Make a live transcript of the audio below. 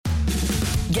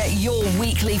Get your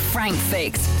weekly Frank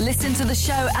fix. Listen to the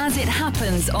show as it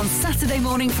happens on Saturday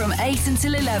morning from 8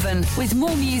 until 11 with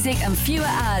more music and fewer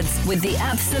ads with the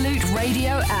Absolute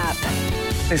Radio app.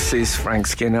 This is Frank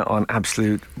Skinner on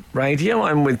Absolute Radio.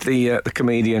 I'm with the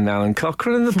comedian Alan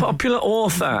Cochrane and the popular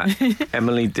author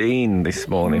Emily Dean this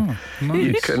morning. Oh, nice.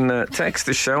 You can text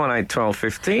the show on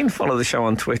 81215, follow the show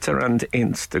on Twitter and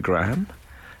Instagram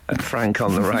at Frank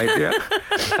on the Radio,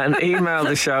 and email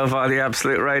the show via the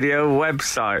Absolute Radio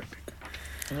website.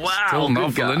 Wow, Still good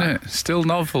novel, guy. isn't it? Still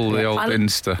novel, the old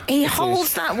Insta. He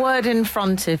holds that word in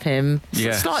front of him,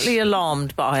 Yes. slightly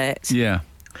alarmed by it. Yeah.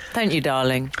 Don't you,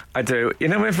 darling? I do. You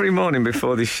know, every morning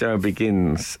before this show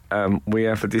begins, we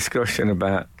have a discussion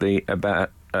about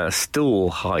stool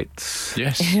heights.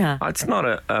 Yes. Yeah. It's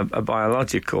not a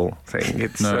biological thing.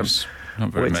 It's No, it's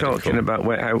not very we're medical. talking about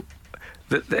how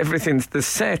everything's the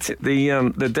set,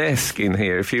 the desk in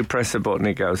here. If you press a button,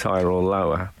 it goes higher or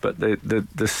lower. But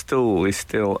the stool is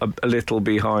still a little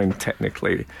behind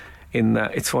technically. In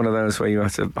that, it's one of those where you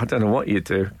have to. I don't know what you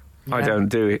do. Yeah. I don't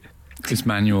do it. It's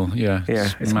manual, yeah. Yeah,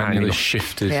 it's manually manual.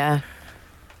 shifted. Yeah.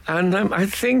 And I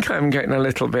think I'm getting a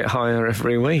little bit higher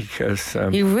every week, as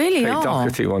You really Pete are.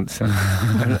 Doherty once said.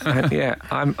 And, yeah,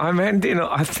 I'm ending up.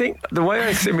 I think the way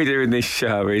I see me doing this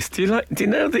show is, do you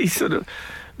know these sort of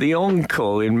the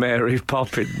uncle in Mary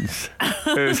Poppins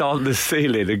who's on the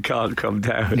ceiling and can't come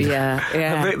down? Yeah,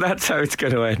 yeah. I think that's how it's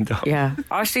going to end up. Yeah,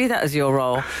 I see that as your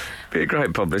role. Be a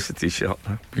great publicity shot,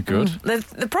 though. Be good.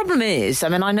 The problem is, I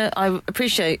mean, I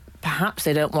appreciate perhaps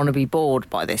they don't want to be bored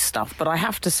by this stuff, but I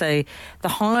have to say, the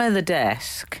higher the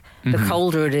desk, the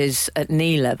colder it is at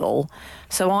knee level.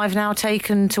 So I've now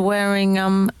taken to wearing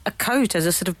a coat as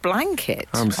a sort of blanket.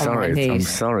 I'm on my sorry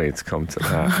knees. it's come to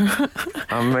that.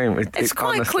 I mean, It's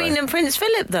quite honestly, Queen and Prince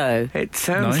Philip, though. It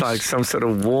sounds Nice. like some sort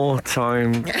of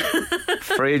wartime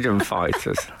freedom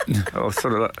fighters, or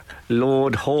sort of like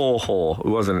Lord Haw, who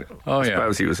wasn't. Oh, I yeah.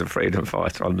 suppose he was a freedom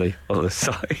fighter on the other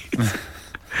side.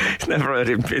 Never heard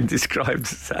him being described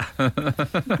as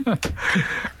that.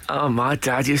 Oh, my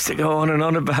dad used to go on and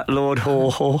on about Lord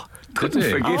Haw. Couldn't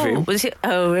Did he? forgive him. Was it?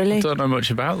 Oh, really? Don't know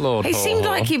much about Lord He seemed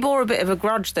Haw-Haw. like he bore a bit of a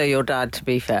grudge, though, your dad, to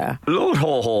be fair. Lord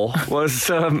Haw was.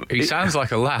 He sounds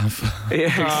like a laugh. Yeah,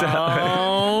 exactly.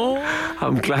 Oh.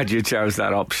 I'm glad you chose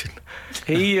that option.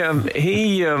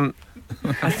 I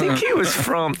think he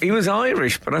was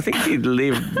Irish, but I think he'd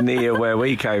lived near where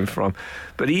we came from.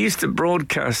 But he used to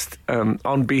broadcast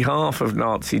on behalf of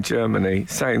Nazi Germany,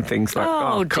 saying things like,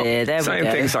 Oh, dear, there we saying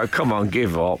go. things like, come on,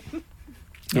 give up.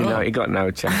 You know, he got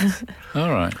no chance. All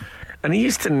right. And he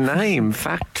used to name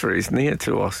factories near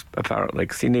to us, apparently,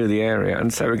 because he knew the area.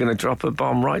 And so we're going to drop a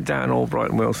bomb right down Albright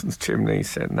and Wilson's chimney. He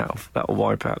said, that'll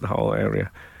wipe out the whole area.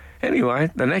 Anyway,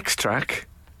 the next track.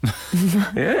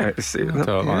 Yeah. I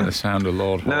don't like the sound of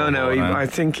Lord Haw-Haw No, now. I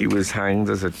think he was hanged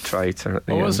as a traitor at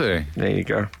the end. was he? There you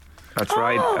go. That's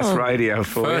right. That's radio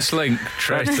for First you. link,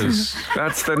 traitors.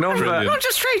 That's the number. Brilliant. Not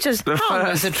just traitors. The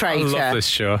Palmer's first- a I traitor. love this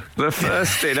show. The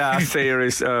first in our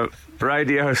series of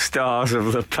radio stars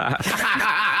of the past.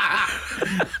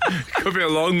 Could be a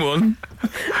long one.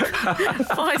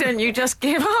 Why don't you just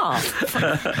give up?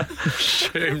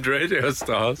 Shamed radio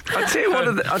stars. I'll tell you one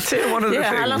of the Yeah,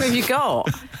 how long have things. you got?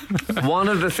 One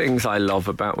of the things I love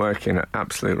about working at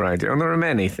Absolute Radio, and there are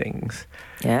many things,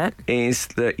 Yeah. is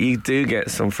that you do get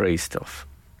some free stuff.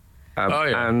 Oh,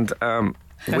 yeah. And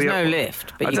There's no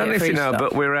lift, but I you don't get know if free you know, stuff. but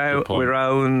Good point. we're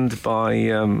owned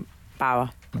by Bauer.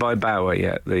 Bauer,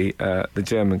 yeah, the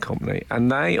German company,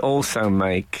 and they also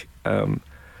make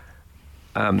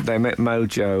they make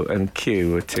Mojo and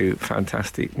Q, are two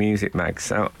fantastic music mags.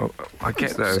 So I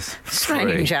get those.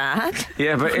 Strange free. ad.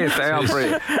 Yeah, but if they are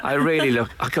free, I really look.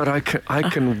 Oh God, I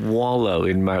can wallow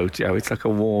in Mojo. It's like a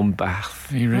warm bath.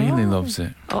 He really loves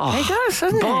it. Oh, It does,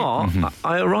 doesn't it? but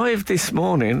I arrived this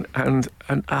morning and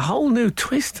a whole new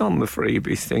twist on the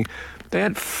freebies thing. They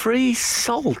had free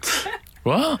salt.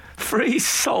 What? Free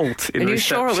salt in Are you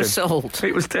reception. sure it was salt?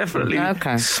 It was definitely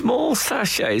Okay. small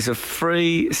sachets of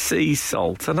free sea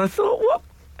salt. And I thought, what?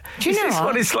 Do you Is know this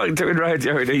what it's like doing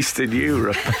radio in Eastern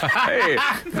Europe? Hey,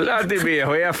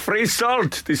 Vladimir, we have free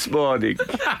salt this morning.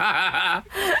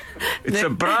 It's a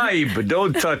bribe,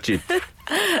 don't touch it.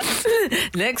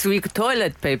 Next week,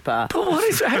 toilet paper. But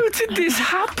how did this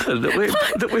happen,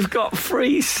 that we've got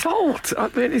free salt? I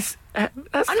mean, it's...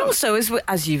 that's And not- also,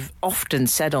 as you've often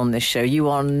said on this show, you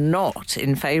are not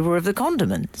in favour of the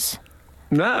condiments.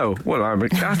 No, well, I'm a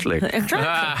Catholic.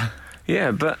 Exactly.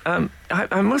 Yeah, but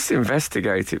I must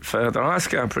investigate it further. I'll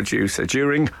ask our producer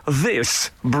during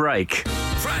this break.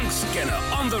 Frank Skinner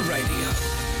on the radio.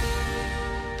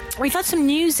 We've had some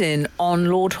news in on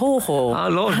Lord Haw-Haw. Oh,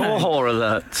 Lord Haw-Haw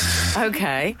alert.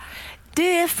 Okay.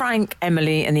 Dear Frank,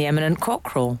 Emily and the Eminent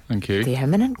Cockerel. Thank you. The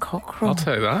Eminent Cockerel. I'll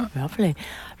take that. Lovely.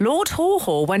 Lord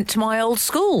Haw-Haw went to my old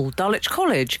school, Dulwich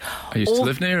College. I used to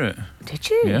live near it. Did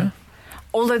you? Yeah.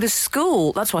 Although the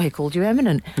school, that's why he called you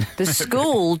eminent, the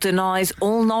school denies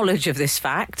all knowledge of this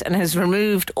fact and has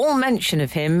removed all mention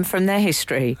of him from their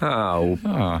history. Oh.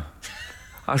 Ah.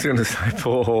 I was going to say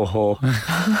poor Haw-Haw.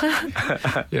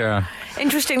 Yeah.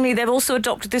 Interestingly, they've also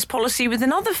adopted this policy with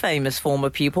another famous former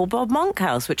pupil, Bob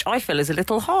Monkhouse, which I feel is a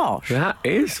little harsh. That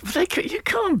is. You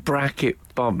can't bracket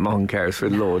Bob Monkhouse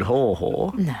with Lord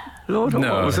Haw-Haw. No. Lord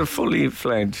Haw-Haw was a fully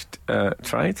fledged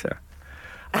traitor.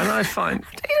 And I find...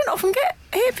 You don't often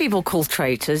hear people called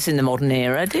traitors in the modern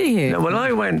era, do you? No, well,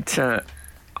 I went... I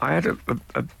had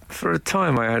for a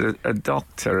time, I had a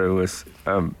doctor who was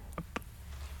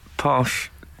posh,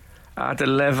 at a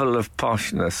level of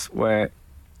poshness where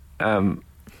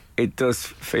it does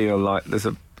feel like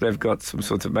they've got some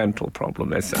sort of mental problem.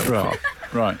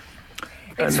 Right.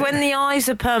 It's when the eyes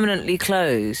are permanently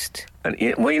closed. And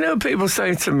people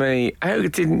say to me, "How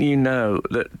didn't you know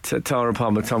that Tara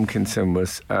Palmer Tomkinson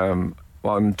was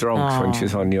on drugs when she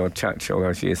was on your chat show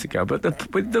those years ago?" But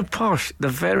with the posh, the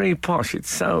very posh, it's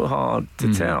so hard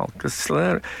to tell because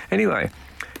anyway.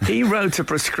 He wrote a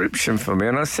prescription for me,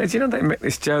 and I said, they make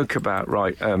this joke about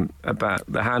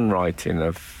the handwriting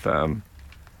of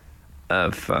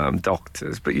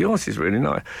doctors, but yours is really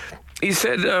nice. He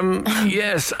said,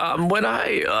 yes, when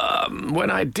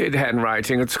I did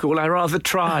handwriting at school, I rather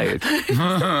tried.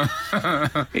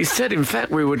 He said, in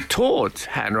fact, we were taught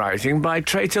handwriting by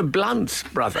Traitor Blunt's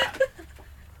brother.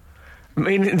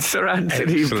 Meaning Sir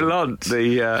Anthony Blunt,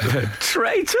 the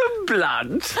Traitor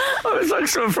Blunt. I was like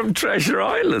someone from Treasure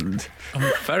Island.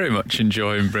 I'm very much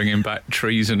enjoying bringing back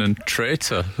treason and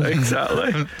traitor.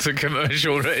 Exactly. to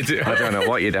commercial radio. I don't know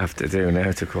what you'd have to do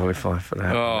now to qualify for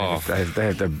that. Oh.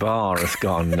 The bar has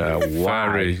gone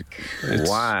way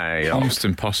almost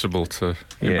impossible to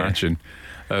imagine.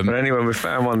 But anyway, we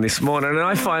found one this morning, and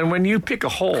I find when you pick a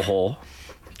haw-haw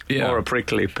or a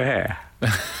prickly pear...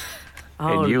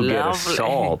 Oh, and you lovely. get a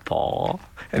saw paw.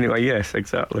 Anyway, yes,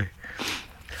 exactly.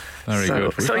 Very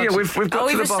good. So we've got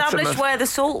we've to the bottom established of... where the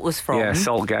salt was from. Yeah,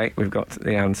 Saltgate, we've got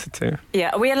the answer to. Yeah,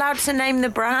 are we allowed to name the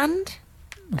brand?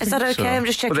 Is that okay? so. I'm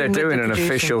just checking. Well, they're doing with the an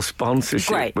producer. official sponsorship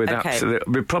Great, with okay. absolute...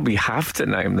 We probably have to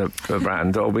name the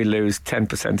brand or we lose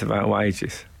 10% of our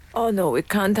wages. Oh, no, we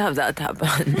can't have that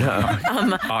happen. No.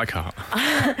 I can't.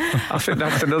 I think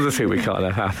that's another thing we can't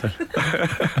have happen.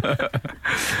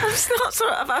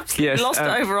 I've absolutely lost it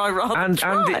over I rather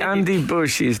try. Andy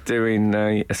Bush is doing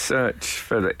a search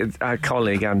for... our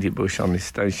colleague Andy Bush on this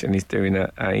station is doing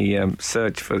a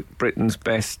search for Britain's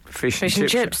best fish and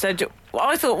chips. So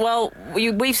I thought,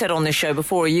 we've said on this show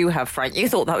before, you have, Frank, you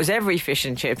thought that was every fish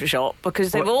and chip shop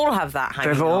because they've all have that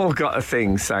hanging They've up. all got a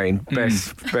thing saying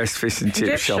best fish and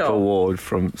chip shop award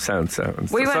from so-and-so.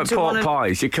 We went to pork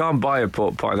pies. You can't buy a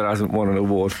pork pie that hasn't won an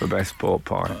award for best pork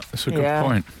pie. That's a good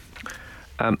point.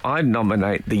 I'd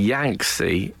nominate the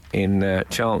Yangtze in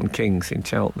Charlton Kings in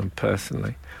Cheltenham,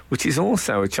 personally, which is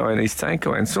also a Chinese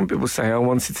takeaway. And some people say,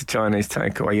 once it's a Chinese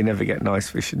takeaway, you never get nice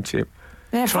fish and chip.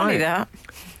 Yeah, funny that.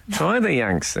 Try the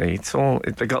Yangtze.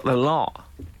 They got the lot.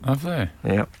 Have they?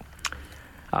 Yeah.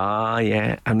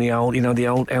 Yeah. And the old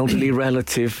elderly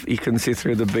relative, you can see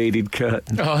through the beaded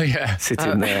curtain. Oh, yeah.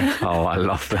 Sitting there. Oh, I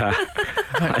love that.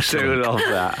 I do love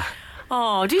that.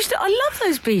 Oh, I love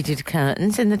those beaded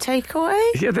curtains in the takeaway.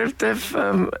 Yeah, they've.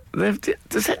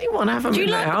 Does anyone have them Do you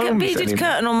in their like a homes beaded anymore?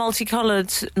 curtain or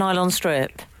multicoloured nylon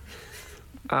strip?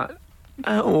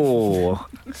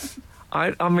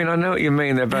 I mean, I know what you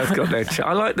mean. They've both got their...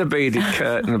 I like the beaded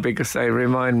curtain because they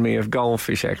remind me of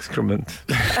goldfish excrement.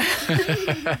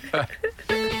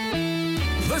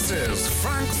 This is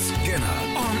Frank Skinner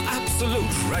on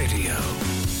Absolute Radio.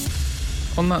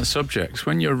 On that subject,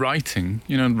 when you're writing,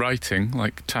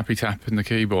 like tappy tap in the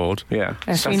keyboard. Yeah.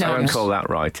 Yes, I we know. don't call that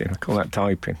writing. I call that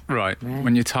typing. Right.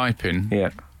 When you're typing. Yeah.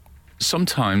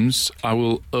 Sometimes I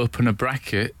will open a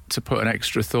bracket to put an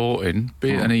extra thought in,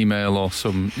 be it an email or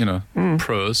some,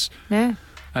 prose. Yeah.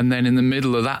 And then in the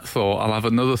middle of that thought, I'll have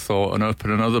another thought and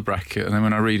open another bracket. And then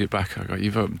when I read it back, I go,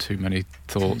 you've opened too many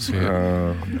thoughts here.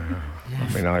 Oh, no. I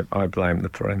mean, I blame the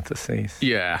parentheses.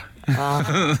 Yeah.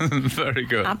 Very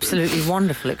good. Absolutely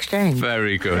wonderful exchange.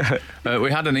 Very good.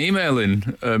 We had an email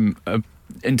in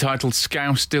entitled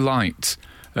Scouse Delight.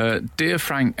 Dear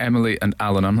Frank, Emily and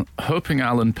Alan, I'm hoping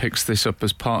Alan picks this up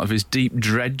as part of his deep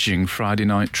dredging Friday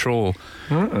night trawl.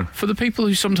 For the people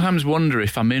who sometimes wonder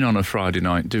if I'm in on a Friday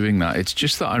night doing that, it's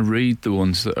just that I read the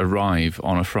ones that arrive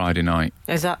on a Friday night.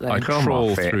 Exactly. I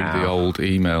trawl through the old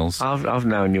emails. I've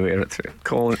known you here at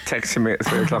texting me at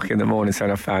 3 o'clock in the morning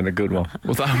saying I found a good one.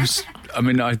 Well, that was... I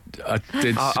mean, I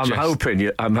did I'm hoping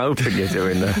you're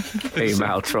doing the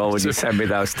email troll when you send me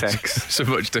those texts. So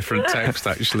much different text,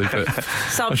 actually, but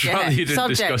Subject, I'd rather you didn't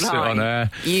discuss line. it on air.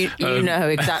 You know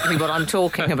exactly what I'm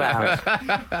talking about.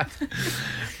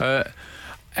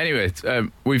 Anyway,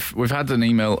 we've had an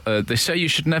email. They say you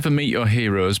should never meet your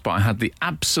heroes, but I had the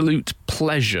absolute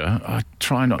pleasure. I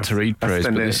try not to read praise,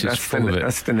 but this is full of it.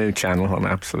 That's the new channel on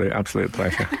Absolute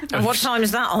Pleasure. And what time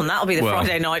is that on? That'll be the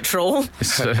Friday night trawl.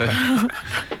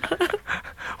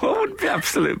 What would the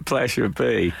Absolute Pleasure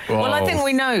be? Well, I think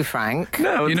we know, Frank.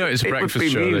 No, you know it's a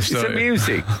breakfast show. It's a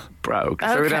music broke,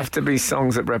 so it'd have to be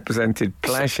songs that represented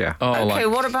pleasure. Okay,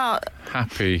 what about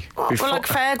happy? Well, like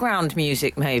fairground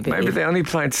music, maybe. Maybe they only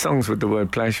played songs with the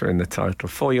word pleasure in the title.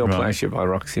 For Your Pleasure by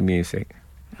Roxy Music.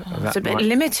 It's a bit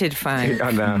limited, Frank. I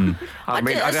know. I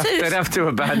mean, they'd have to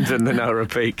abandon the no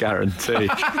repeat guarantee.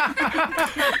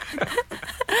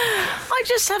 I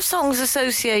just have songs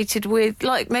associated with,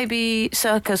 like, maybe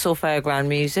circus or fairground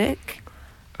music.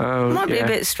 Might be a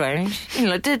bit strange. You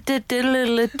know, like...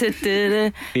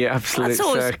 Yeah, Absolute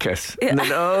Circus. Yeah. And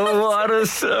then, oh, what a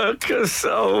circus,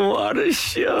 oh, what a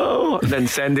show. And then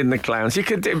send in the clowns. You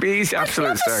could be easy,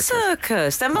 Absolute Circus.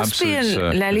 Circus. There must be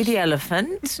an Lely the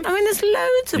Elephant. I mean, there's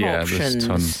loads of options. There's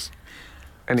tons.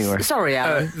 Anyway. Sorry,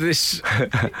 Alan. This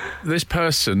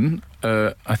person,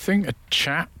 I think a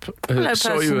chap,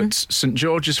 saw you at St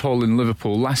George's Hall in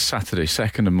Liverpool last Saturday,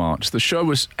 2nd of March. The show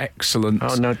was excellent.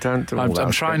 Oh, no, don't do all that.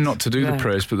 I'm trying not to do the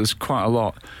praise, but there's quite a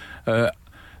lot.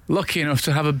 Lucky enough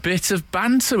to have a bit of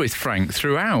banter with Frank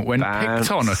throughout. When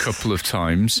picked on a couple of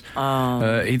times,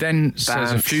 he then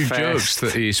says a few jokes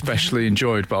that he especially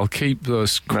enjoyed, but I'll keep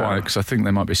those quiet because I think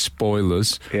they might be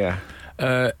spoilers. Yeah.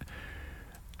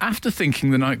 After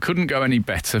thinking the night couldn't go any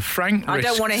better, Frank I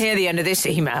don't want to hear the end of this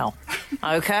email,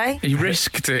 OK? He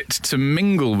risked it to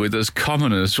mingle with us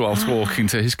commoners whilst walking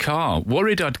to his car.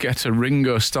 Worried I'd get a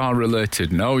Ringo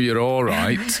Starr-related, no, you're all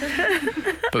right.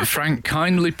 But Frank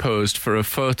kindly posed for a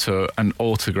photo and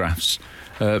autographs.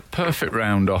 Perfect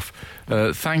round-off.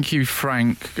 Thank you,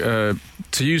 Frank. To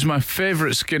use my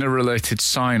favourite Skinner-related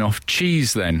sign-off,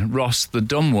 Cheese then, Ross, the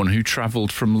dumb one who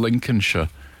travelled from Lincolnshire.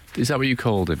 Is that what you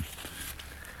called him?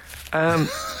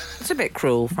 It's a bit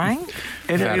cruel, Frank.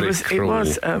 It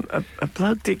was. A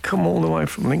bloke did come all the way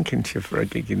from Lincolnshire for a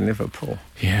gig in Liverpool.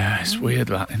 Yeah, it's weird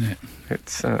that, isn't it?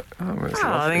 It's I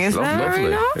think it's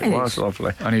very nice. It was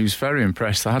lovely. And he was very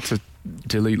impressed. I had to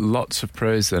delete lots of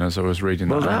praise then as I was reading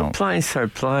that out. Well, that place I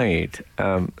played,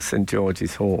 St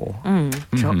George's Hall,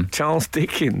 Charles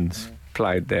Dickens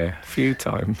played there a few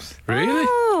times. Really?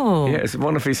 Oh. Yeah, it's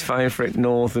one of his favourite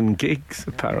northern gigs,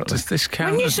 apparently. Does this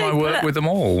count as my work with them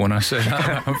all when I say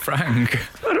that about Frank?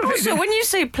 So when you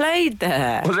say played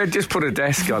there... Well, they'd just put a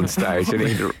desk on stage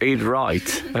and he'd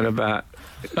write, and about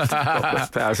a couple of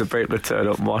thousand people would turn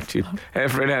up and watch him.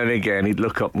 Every now and again, he'd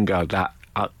look up and go,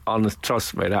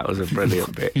 trust me, that was a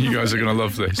brilliant bit. You guys are going to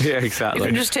love this. Yeah, exactly. You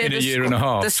can just hear in a year and a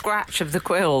half. The scratch of the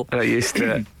quill. And I used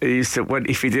to when,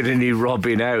 if he did any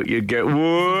robbing out, you'd get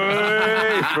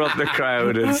whoo from the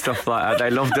crowd and stuff like that. They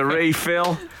loved the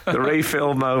refill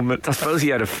moment. I suppose he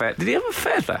had a feather. Did he have a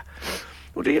feather?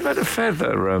 Would he have had a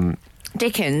feather?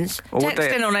 Dickens. Text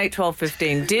in on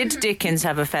 81215. Did Dickens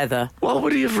have a feather? What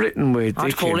would he have written with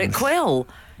Dickens? I'd call it quill.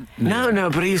 No,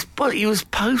 but he was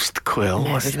post-quill,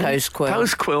 wasn't he? Post-quill.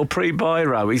 Post-quill,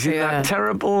 pre-biro. He's in that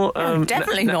terrible...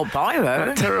 definitely not biro.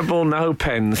 That terrible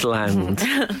no-pens land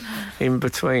in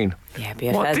between. Yeah, be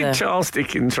a What feather. did Charles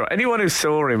Dickens write? Anyone who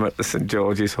saw him at the St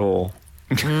George's Hall...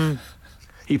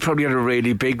 He probably had a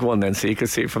really big one then, so you could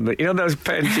see it from the... You know those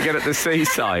pens you get at the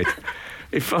seaside?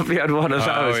 He probably had one of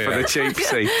those for the cheap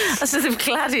seats. A sort of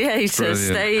gladiator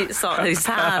his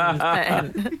hand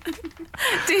pen.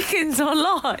 Dickens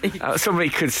alive. Somebody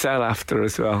could sell after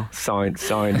as well. Sign.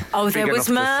 Oh, there was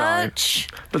merch.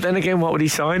 But then again, what would he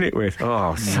sign it with?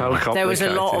 Oh, so complicated.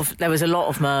 There was a lot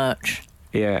of merch.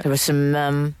 Yeah. There was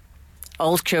some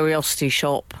old curiosity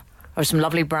shop. Or some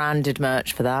lovely branded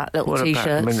merch for that. Little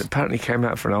T-shirts. Apparently came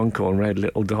out for an encore and read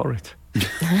Little Dorrit.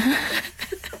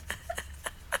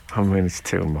 I mean, it's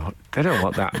too much. They don't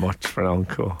want that much for an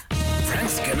encore. Frank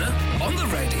Skinner on the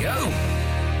radio.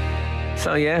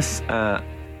 So yes,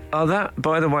 that,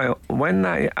 by the way, when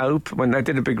they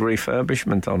did a big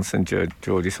refurbishment on St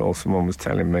George's Hall, someone was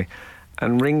telling me,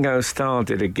 and Ringo Starr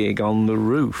did a gig on the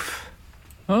roof.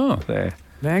 Oh. there.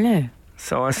 Really?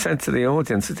 So I said to the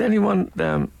audience, did anyone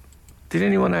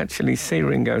actually see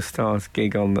Ringo Starr's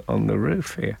gig on the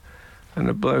roof here? And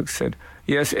the bloke said,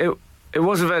 yes, it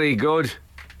was very good.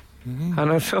 And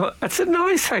I thought, that's a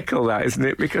nice heckle, that, isn't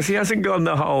it? Because he hasn't gone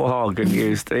the whole hog and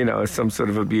used, some sort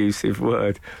of abusive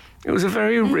word. It was a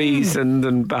very reasoned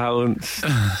and balanced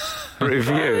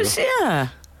review. Yeah.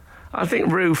 I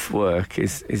think roof work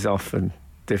is often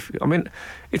difficult. I mean,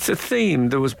 it's a theme.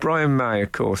 There was Brian May,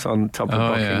 of course, on top of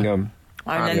Buckingham.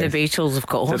 And then the Beatles, of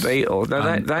course. The Beatles. No,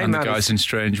 And the Guys in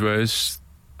Strange Ways.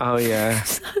 Oh, yeah.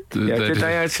 Did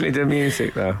they actually do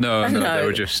music, though? No, they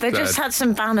were just... They just had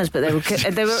some banners, but they were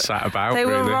sat about, they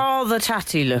were really. rather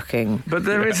tatty looking. But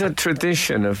there is a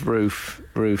tradition of roof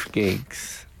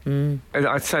gigs.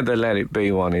 I'd say the Let It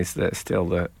Be one is still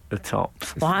the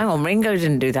tops. Well, hang on, Ringo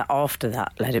didn't do that after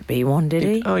that Let It Be one, did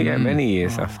he? Oh, yeah, many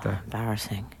years after.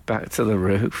 Embarrassing. Back to the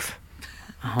roof.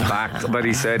 But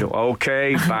he said,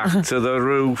 OK, back to the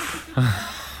roof.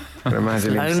 I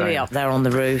imagine him Only saying. up there on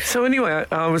the roof. So anyway,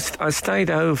 I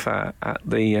stayed over at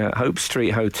the Hope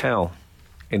Street Hotel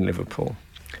in Liverpool,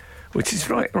 which is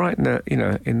right in the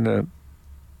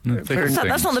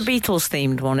That's not the Beatles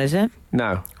themed one, is it?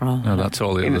 No. Oh. No, that's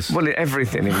all the others.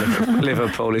 Everything in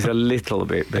Liverpool is a little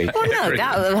bit Beatles. Well, no,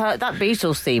 that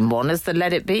Beatles themed one is the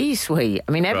Let It Be suite.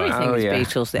 I mean, everything is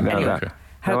Beatles themed. No, Anyway, okay.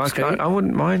 Hope Street. I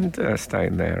wouldn't mind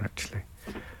staying there, actually.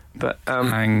 But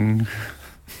Hang.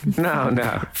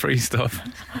 no. Free stuff.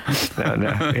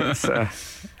 No. It's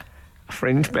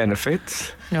fringe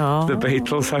benefits. No. The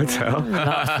Beatles Hotel.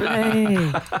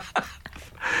 Lovely.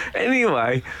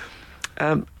 Anyway,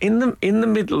 in the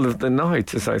middle of the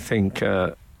night, as I think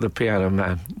the piano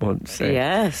man once said.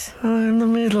 Yes. Oh, in the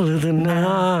middle of the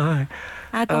night.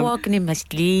 I go walking in my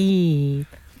sleep.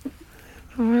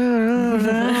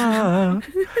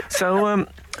 So,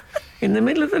 in the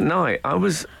middle of the night, I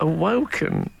was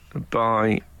awoken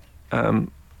by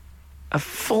a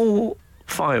full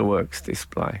fireworks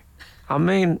display. I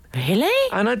mean... Really?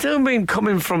 And I don't mean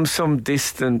coming from some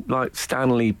distant, like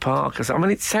Stanley Park or something. I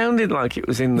mean, it sounded like it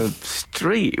was in the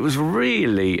street. It was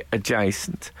really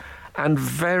adjacent and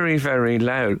very, very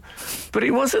loud. But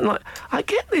it wasn't like... I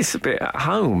get this a bit at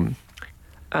home.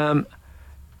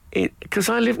 Because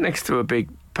I live next to a big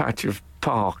patch of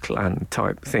parkland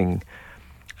type thing.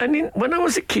 And when I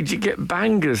was a kid, you get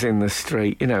bangers in the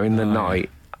street, in the night.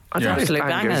 I don't know if Absolute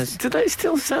bangers. Do they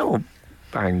still sell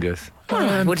bangers? Well,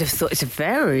 I would have thought it's a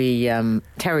very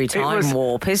Terry Time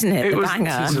warp, isn't it? It The was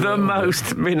banger. the most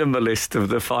minimalist of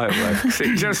the fireworks.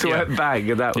 It just went bang,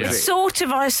 and that was it. Sort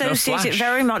of, I associate it flash.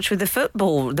 very much with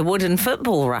the wooden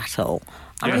football rattle.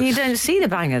 I mean, you don't see the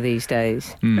banger these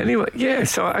days. Anyway,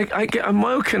 so I'm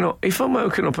woken up. If I'm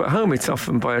woken up at home, it's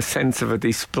often by a sense of a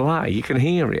display. You can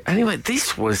hear it. Anyway,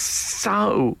 this was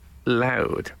so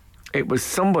loud. It was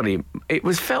felt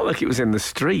like it was in the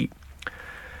street.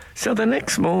 So the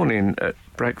next morning at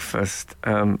breakfast,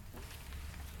 a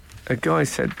guy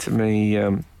said to me,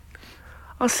 I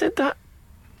said,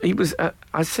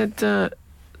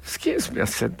 excuse me. I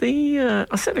said,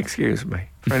 excuse me,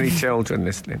 for any children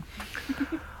listening.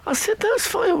 I said, those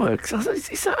fireworks, I said,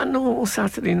 is that a normal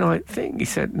Saturday night thing? He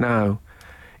said, no.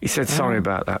 He said, sorry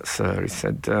about that, sir. He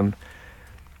said, the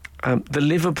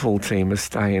Liverpool team are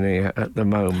staying here at the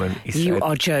moment. You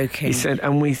are joking. He said,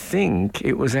 and we think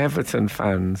it was Everton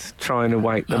fans trying to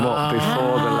wake them up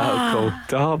before the local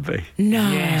derby.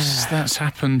 No. Yes, that's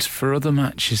happened for other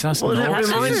matches, hasn't it? That reminds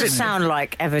doesn't me- sound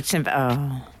like Everton.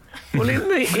 Well, in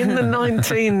the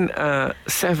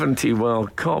 1970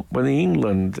 World Cup, when the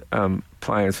England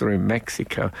players were in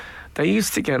Mexico, they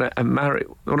used to get one of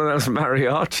those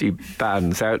mariachi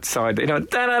bands outside. They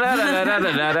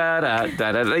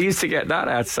used to get that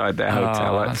outside their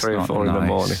hotel at 3 or 4 in the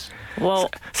morning. Well,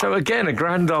 So again, a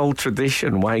grand old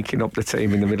tradition, waking up the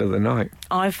team in the middle of the night.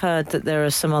 I've heard that there are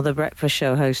some other breakfast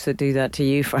show hosts that do that to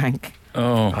you, Frank,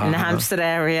 Oh. in the Hampstead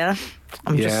area.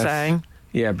 I'm just Yes. saying.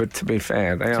 Yeah, but to be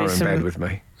fair, they are in bed with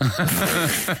me.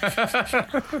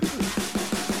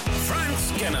 Frank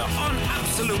Skinner on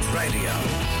Absolute Radio.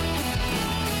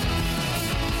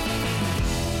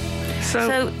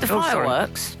 So the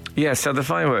fireworks. Yeah, so the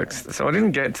fireworks. So I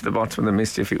didn't get to the bottom of the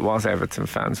mystery if it was Everton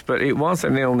fans, but it was a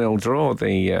 0-0 draw,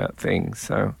 the thing.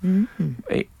 So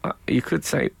you could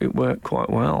say it worked quite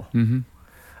well.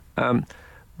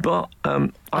 But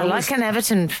I like an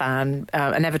Everton fan,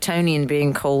 an Evertonian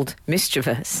being called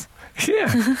mischievous. Yeah.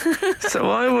 So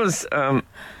I was.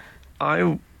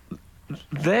 My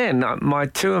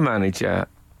tour manager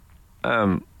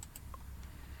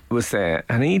was there,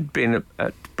 and he'd been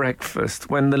at breakfast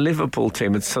when the Liverpool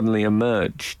team had suddenly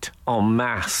emerged en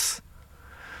masse.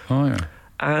 Oh, yeah.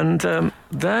 And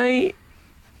they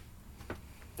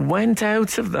went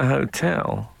out of the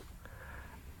hotel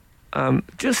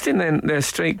just in their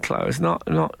street clothes, not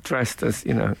dressed as,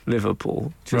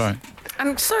 Liverpool. Right.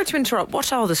 I'm sorry to interrupt.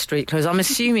 What are the street clothes? I'm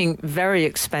assuming very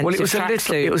expensive Well, it was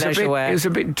tracksuit, a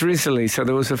bit drizzly, so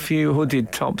there was a few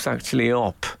hooded tops actually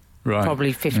up. Right. Probably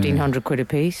 1,500 quid a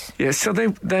piece. Yeah, so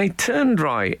they turned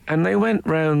right and they went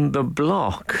round the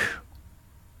block,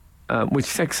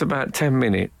 which takes about 10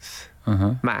 minutes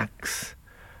max,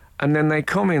 and then they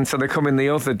come in. So they come in the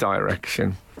other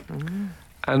direction,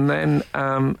 and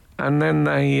then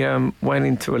they went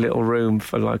into a little room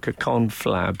for like a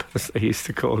conflab, as they used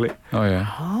to call it. Oh,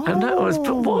 yeah. And that was,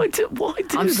 but why do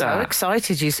I'm that? so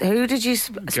excited. Who did you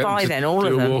spy to then? All do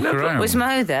of a them? walk around. Was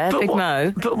Mo there? Big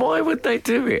Mo? But why would they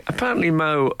do it? Apparently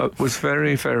Mo was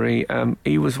very, very,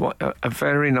 he was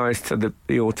very nice to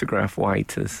the autograph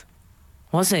waiters.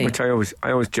 Was he? Which I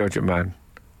always judge a man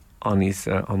on his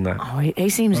on that. Oh, he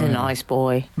seems a nice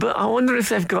boy. But I wonder if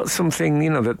they've got something,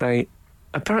 that they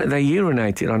apparently they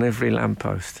urinated on every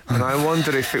lamppost, and I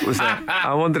wonder if it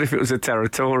was a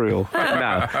territorial.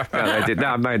 No, they did. No,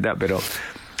 I made that bit up.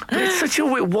 But it's such a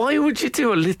weird. Why would you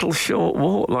do a little short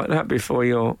walk like that before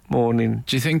your morning?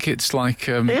 Do you think it's like...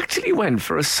 They actually went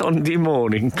for a Sunday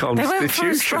morning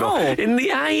constitutional. In the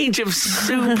age of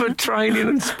super training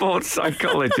and sports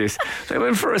psychologists, they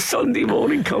went for a Sunday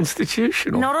morning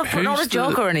constitutional. Not a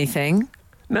jog or anything.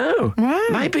 No.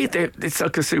 Maybe it's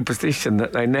like a superstition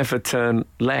that they never turn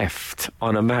left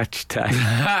on a match day.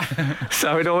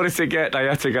 So in order to they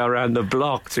had to go around the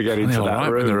block to get into that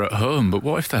room. When they're at home, but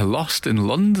what if they're lost in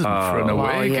London for an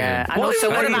away game? And also,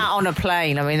 what about on a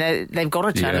plane? I mean, they've got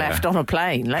to turn left on a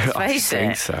plane, let's face it. I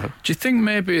think so. Do you think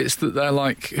maybe it's that they're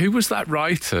like... Who was that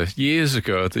writer years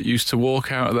ago that used to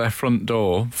walk out of their front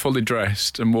door, fully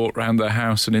dressed, and walk round their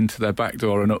house and into their back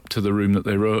door and up to the room that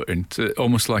they wrote in?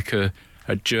 Almost like a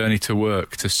journey to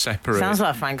work to separate Sounds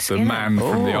like Frank Skinner. the man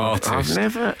from the artist.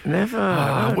 I've never.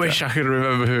 I wish I could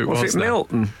remember who it was. Was it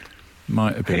Milton?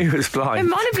 Might have been. He was blind. It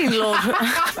might have been Lord.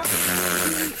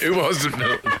 It wasn't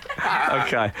Milton.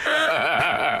 Okay.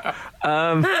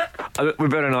 We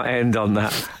better not end on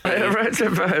that. I read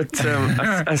about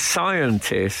a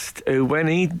scientist who, when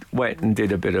he went and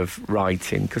did a bit of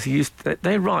writing, because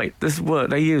they write.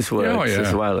 They use words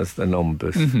as well as the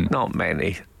numbers. Not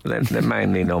many. They're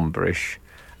mainly numberish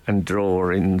and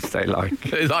drawings. They like.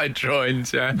 They like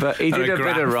drawings, yeah. But he did a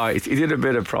bit of writing. He did a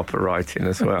bit of proper writing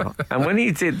as well. And when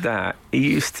he did that, he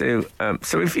used to.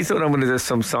 So if he thought I'm going to do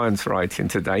some science writing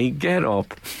today, he'd get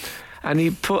up and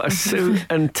he'd put a suit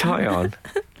and tie on,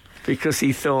 because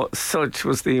he thought such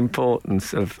was the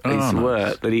importance of his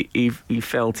work that he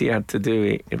felt he had to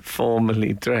do it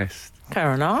formally dressed.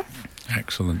 Fair enough.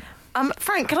 Excellent.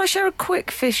 Frank, can I share a quick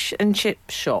fish and chip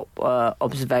shop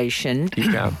observation?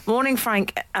 You can. Morning,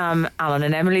 Frank, Alan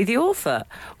and Emily, the author.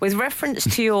 With reference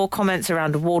to your comments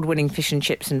around award-winning fish and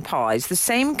chips and pies, the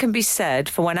same can be said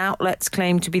for when outlets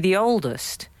claim to be the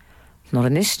oldest. Not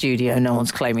in this studio, no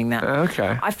one's claiming that.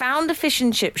 Okay. I found a fish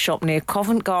and chip shop near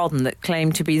Covent Garden that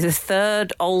claimed to be the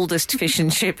third oldest fish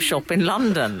and chip shop in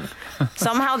London.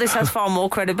 Somehow this has far more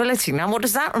credibility. Now, what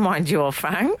does that remind you of,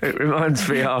 Frank? It reminds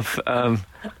me of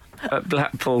at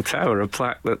Blackpool Tower, a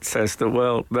plaque that says the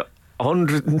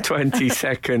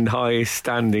 122nd highest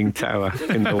standing tower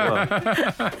in the world.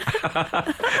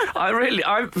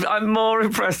 I'm more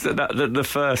impressed at that than the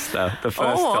first, though. The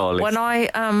first tallest. When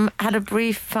I had a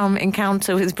brief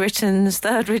encounter with Britain's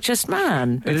third richest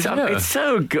man. It's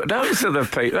so good. Those are the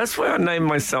people. That's why I named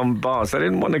my son Boz. I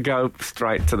didn't want to go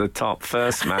straight to the top.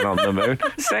 First man on the moon,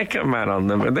 second man on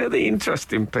the moon. They're the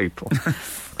interesting people.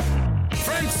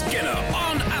 Frank Skinner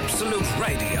on Absolute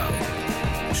Radio.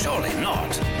 Surely not.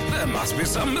 There must be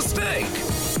some mistake.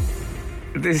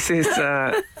 This is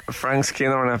Frank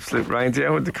Skinner on Absolute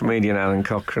Radio with the comedian Alan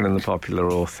Cochrane and the popular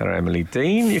author Emily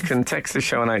Dean. You can text the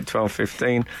show on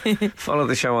 81215. Follow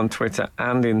the show on Twitter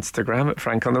and Instagram at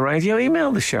Frank on the Radio.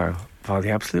 Email the show via the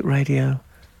Absolute Radio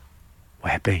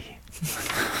Webby.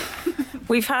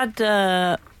 We've had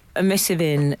a missive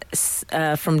in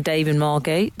from Dave in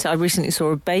Margate. I recently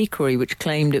saw a bakery which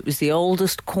claimed it was the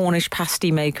oldest Cornish pasty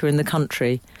maker in the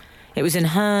country. It was in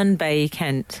Herne Bay,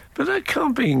 Kent. But that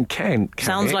can't be in Kent, can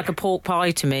Sounds it? like a pork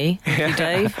pie to me. Thank you,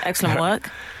 Dave. Excellent work.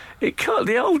 It can't.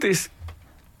 The oldest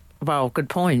Well, good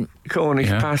point. Cornish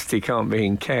pasty can't be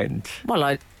in Kent. Well,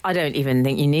 I don't even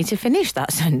think you need to finish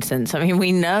that sentence. I mean,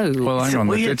 we know. Well, hang on.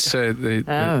 They did say they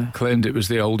claimed it was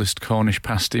the oldest Cornish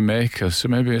pasty maker, so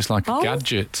maybe it's like a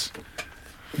gadget.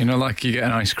 You know, like you get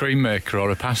an ice cream maker or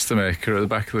a pasta maker at the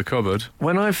back of the cupboard.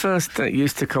 When I first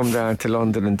used to come down to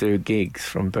London and do gigs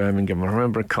from Birmingham, I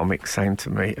remember a comic saying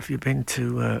to me, "Have you been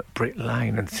to Brick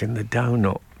Lane and seen the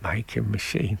donut making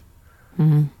machine?"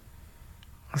 Mm-hmm.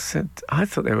 I said, "I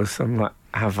thought there was some like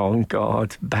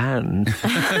avant-garde band,"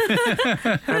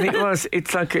 and it was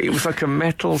like a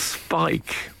metal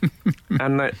spike,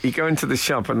 and you go into the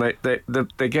shop and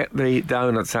they get the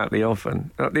donuts out the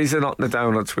oven. These are not the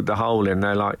donuts with the hole in;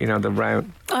 they're like the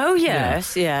round. Oh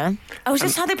yes, yeah. Oh, is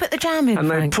this how they put the jam in? And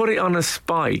Frank? they put it on a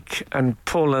spike and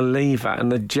pull a lever,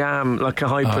 and the jam, like a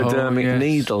hypodermic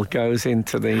needle, goes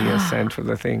into the centre of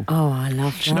the thing. Oh, I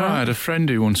love that. Do you know, I had a friend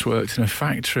who once worked in a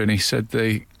factory, and he said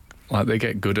they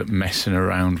get good at messing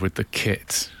around with the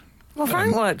kit. Well,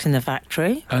 Frank worked in the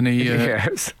factory. And he,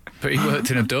 Yes. but he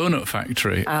worked in a donut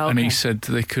factory, Oh, and he okay. said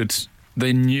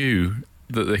they knew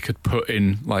that they could put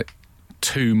in like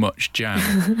too much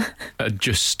jam and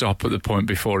just stop at the point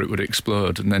before it would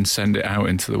explode, and then send it out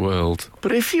into the world.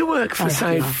 But if you work for,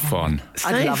 Fun.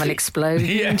 I'd love an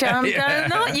exploding jam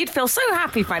donut. You'd feel so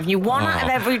happy, Frank. You 1 out of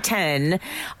every 10.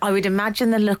 I would imagine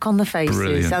the look on the faces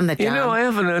Brilliant. and the jam. I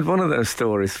haven't heard one of those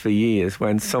stories for years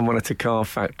when someone at a car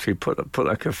factory put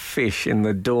like a fish in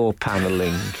the door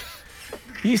panelling.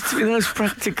 Used to be those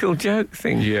practical joke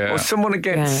things. Yeah. Or someone would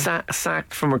get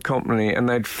sacked from a company and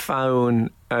they'd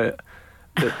phone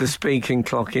the speaking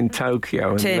clock in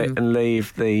Tokyo and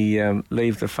leave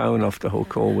the phone off the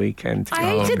hook all weekend. I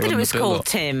hated that it was bill called up.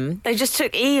 Tim. They just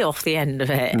took E off the end of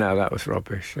it. No, that was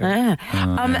rubbish. Yeah.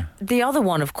 The other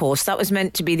one, of course, that was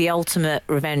meant to be the ultimate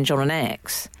revenge on an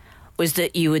ex, was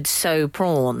that you would sew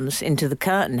prawns into the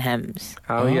curtain hems.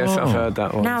 Oh, yes, I've heard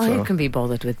that one. Now, who can be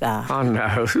bothered with that? Oh, no.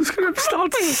 Who's going to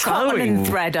start Cotton sewing? and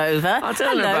thread over. I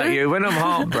don't know about you. When I'm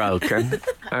heartbroken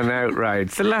and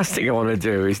outraged, the last thing I want to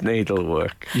do is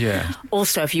needlework. Yeah.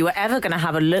 Also, if you were ever going to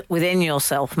have a look within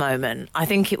yourself moment, I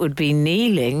think it would be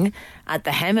kneeling at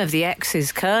the hem of the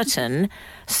ex's curtain,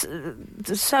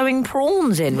 sewing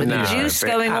prawns in with the juice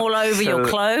going all over your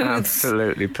clothes.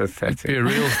 Absolutely pathetic.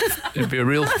 It'd be a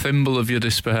real thimble of your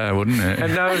despair, wouldn't it?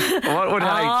 And what would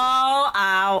I... Oh,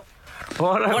 ow.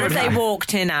 What if they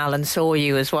walked in, Al, and saw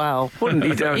you as well? Wouldn't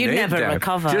you? Don't You'd need never that.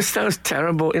 recover. Just those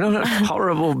terrible, those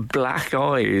horrible black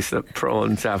eyes that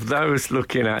prawns have. Those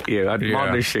looking at you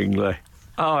admonishingly.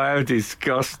 Oh, how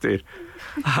disgusting!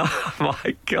 Oh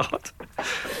my God!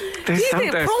 Prawns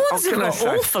have got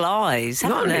awful eyes,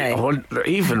 haven't they?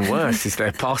 Even worse is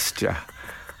their posture.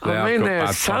 They I have mean, got they're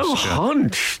bad so posture.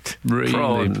 hunched. Really,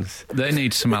 Prawns. they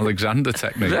need some Alexander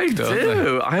technique. They don't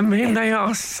do. I mean, they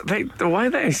are. The way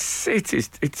they sit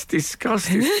it's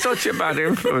disgusting. It's such a bad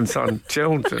influence on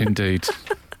children. Indeed.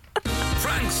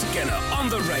 Frank Skinner on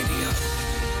the radio.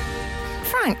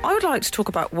 Frank, I would like to talk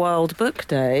about World Book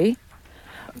Day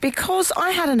because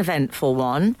I had an eventful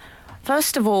one.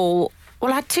 First of all,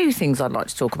 I had two things I'd like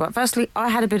to talk about. Firstly, I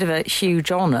had a bit of a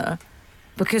huge honour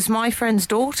because my friend's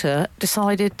daughter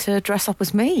decided to dress up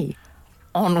as me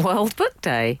on World Book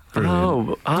Day.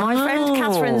 Oh, My friend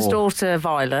Catherine's daughter,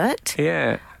 Violet,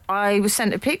 Yeah. I was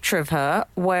sent a picture of her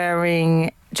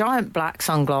wearing giant black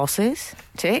sunglasses,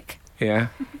 tick, Yeah.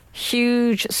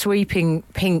 huge sweeping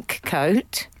pink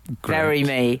coat, Great. very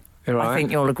me. Right. I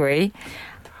think you'll agree.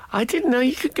 I didn't know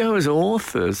you could go as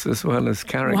authors as well as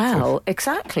characters. Well,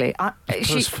 exactly.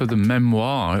 Because for the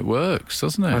memoir, it works,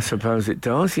 doesn't I it? suppose it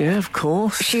does. Yeah, of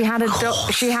course. She had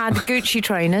she had Gucci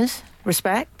trainers,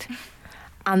 respect,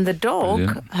 and the dog,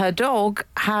 Brilliant. her dog,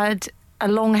 had a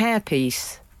long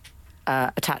hairpiece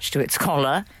attached to its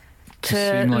collar to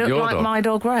seem like look your like dog. my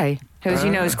dog Ray, who, as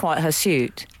you know, is quite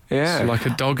hirsute. Yeah. So like a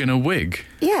dog in a wig.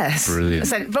 Yes. Brilliant.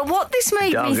 So, but what this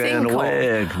made Dog me think in a of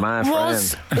wig, my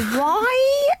was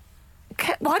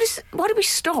why do we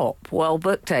stop World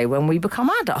Book Day when we become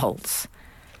adults?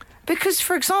 Because,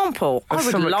 for example, I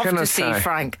would love to see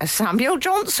Frank as Samuel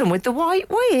Johnson with the white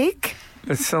wig,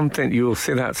 There's something, you'll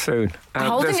see that soon.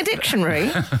 holding a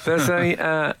dictionary.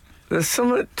 There's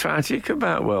something tragic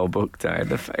about World Book Day.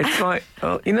 It's like,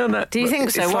 that... Do you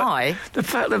think so? it's like Why? The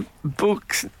fact that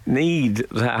books need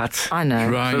that. I know.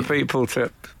 Right. For people to...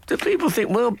 Do people think,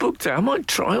 World Book Day, I might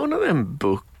try one of them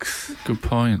books? Good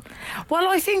point. Well,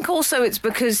 I think also it's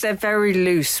because they're very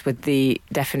loose with the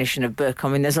definition of book. I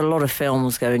mean, there's a lot of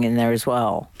films going in there as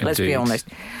well. Let's be Indeed. honest.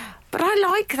 But I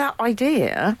like that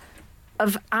idea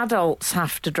of adults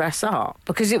have to dress up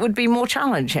because it would be more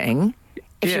challenging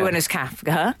if you Yeah. went as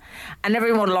Kafka, and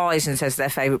everyone lies and says their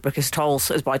favourite book is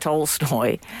by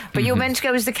Tolstoy, but you're meant to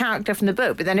go as the character from the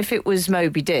book. But then if it was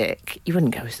Moby Dick, you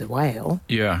wouldn't go as the whale.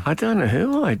 Yeah. I don't know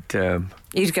who I'd...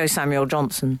 You'd go Samuel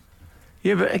Johnson.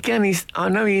 Yeah, but again, I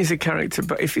know he's a character,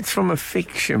 but if it's from a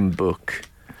fiction book,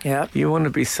 Yeah. You want to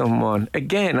be someone.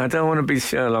 Again, I don't want to be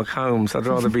Sherlock Holmes. I'd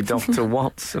rather be Dr.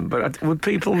 Watson. But would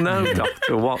people know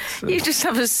Dr. Watson? You just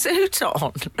have a suit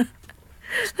on.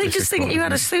 They just think you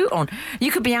had a suit on.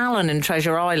 You could be Alan in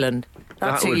Treasure Island.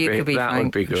 That's who you could be, That Frank.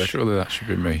 would be good. Surely that should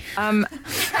be me.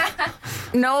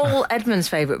 Noel Edmonds'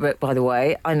 favourite book, by the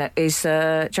way, I know, is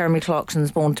Jeremy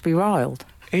Clarkson's Born to be Riled.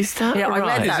 Is that Yeah, right? I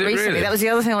read that Is it recently. really? That was the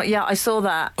other thing. I saw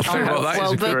that I tell on you what, that is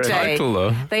World a Book great Day. title,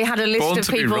 though. They had a list Born of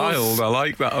to be people's... riled. I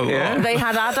like that a Yeah. lot. They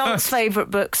had adults'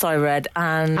 favourite books I read,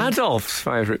 and... Adolf's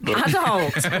favourite book.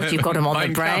 Adults. God, you've got them on the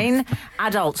Mein brain.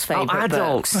 Adults' Oh, favourite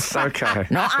adults. books. Okay.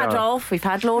 Not Sorry. Adolf. We've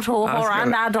had Lord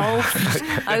Hawthorne and Adolf.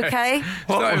 Okay. It's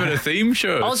not even a theme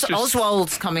show. It's just-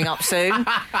 Oswald's coming up soon,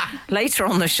 later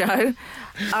on the show.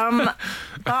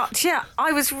 But yeah,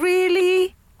 I was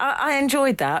really... I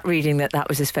enjoyed that, reading that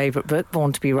was his favourite book,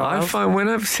 Born to be I Riled. find when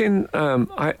I've seen,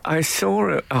 I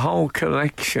saw a whole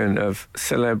collection of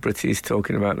celebrities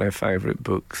talking about their favourite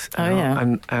books. Oh,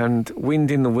 yeah. And Wind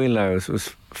in the Willows was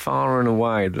far and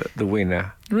away the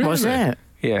winner. Was it?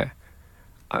 Yeah.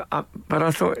 But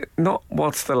I thought, not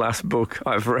what's the last book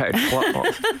I've read.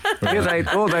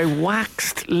 They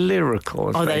waxed lyrical,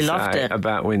 as they loved say, it.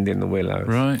 about Wind in the Willows.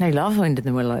 Right. They love Wind in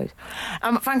the Willows.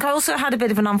 Frank, I also had a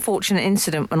bit of an unfortunate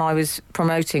incident when I was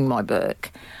promoting my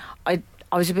book. I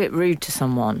was a bit rude to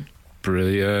someone.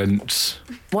 Brilliant.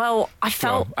 Well, I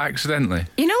felt... Well, accidentally.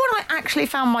 You know what I actually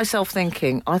found myself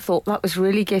thinking? I thought that was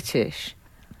really gittish.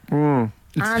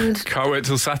 And Can't wait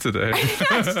till Saturday.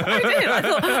 yes, I did. I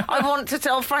thought, I want to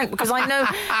tell Frank, because I know,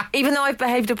 even though I've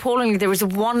behaved appallingly, there is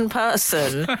one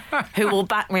person who will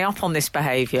back me up on this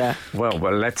behaviour. Well,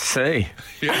 let's see.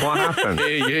 What happened?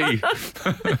 Yee.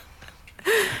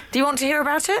 Do you want to hear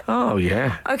about it? Oh,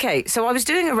 yeah. Okay, so I was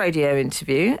doing a radio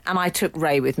interview and I took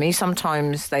Ray with me.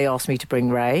 Sometimes they ask me to bring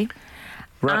Ray.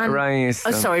 And- Ray is...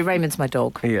 sorry, Raymond's my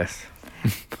dog. Yes.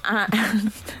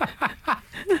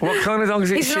 What kind of dog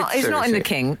is it? He's not Shih in Tzu, the is it?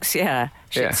 kinks, yeah.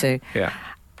 Shih Tzu. Yeah.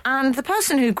 And the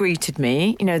person who greeted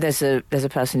me, you know, there's a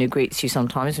person who greets you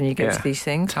sometimes when you go Yeah. to these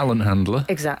things. Talent handler.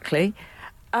 Exactly.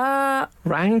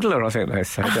 Wrangler, I think they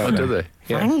say, Oh, don't do they?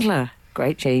 Yeah. Wrangler.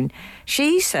 Great, Jean.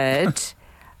 She said,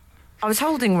 I was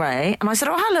holding Ray, and I said,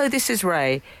 oh, hello, this is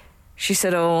Ray. She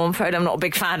said, oh, I'm afraid I'm not a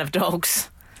big fan of dogs.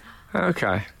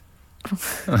 Okay. And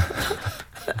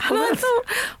I thought,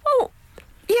 well,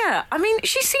 yeah, I mean,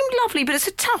 she seemed lovely, but it's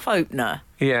a tough opener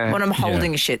Yeah. when I'm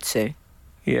holding a Shih Tzu.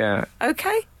 Yeah.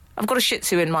 Okay? I've got a Shih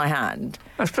Tzu in my hand.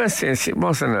 Especially since it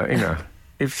wasn't a,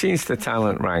 if she's the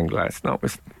talent wrangler,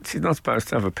 she's not supposed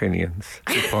to have opinions.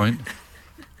 Good point.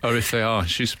 Or if they are,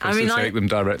 she's supposed I mean, to take them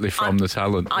directly from the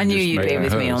talent. I and knew just you'd make be them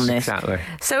with me hers. on this. Exactly.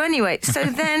 So anyway,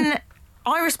 then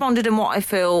I responded in what I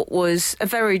feel was a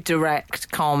very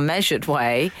direct, calm, measured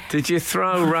way. Did you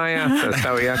throw Ray at her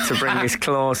so he had to bring his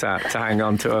claws out to hang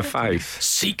on to her face?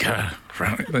 Seeker.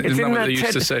 Right. Isn't that Isn't what that they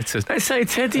used to say to... They say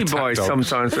teddy attack boys dogs?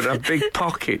 sometimes would have big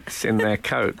pockets in their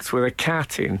coats with a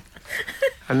cat in,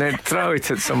 and they'd throw it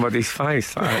at somebody's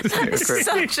face. Like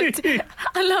that.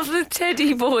 I love the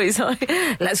teddy boys.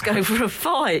 Let's go for a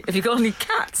fight. Have you got any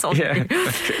cats on Yeah,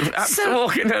 you?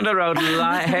 walking down the road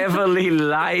heavily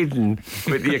laden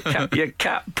with your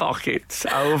cat pockets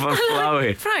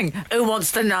overflowing. Frank, who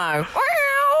wants to know?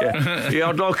 Yeah,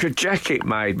 I'd like a jacket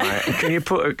made, mate. Can you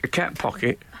put a cat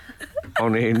pocket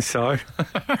on the inside?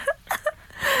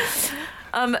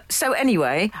 So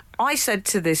anyway, I said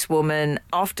to this woman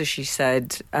after she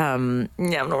said, yeah, I'm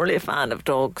not really a fan of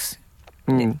dogs.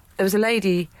 There was a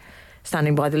lady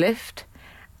standing by the lift,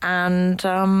 and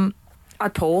I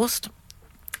paused,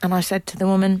 and I said to the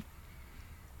woman,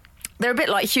 they're a bit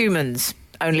like humans,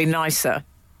 only nicer.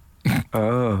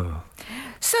 Oh.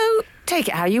 So take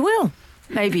it how you will.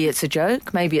 Maybe it's a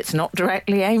joke, maybe it's not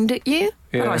directly aimed at you,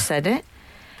 but Yeah. I said it.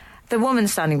 The woman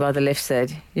standing by the lift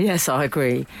said, yes, I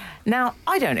agree. Now,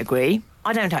 I don't agree.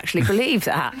 I don't actually believe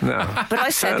that. No. But I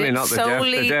said Certainly it not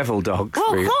solely... the devil dogs.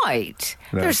 Well, really. quite.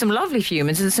 No. There are some lovely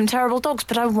humans and some terrible dogs,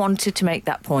 but I wanted to make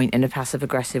that point in a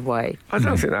passive-aggressive way. I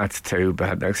don't think that's too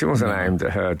bad, though, because it wasn't aimed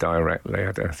at her directly,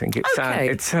 I don't think. Okay.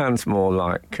 It sounds more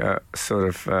like sort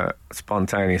of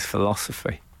spontaneous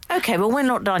philosophy. OK, well, we're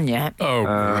not done yet. Oh,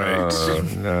 great. Oh,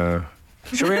 no.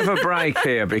 Shall we have a break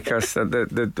here, because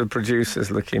the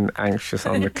producer's looking anxious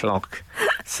on the clock.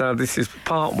 So this is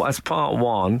part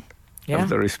one Yeah. of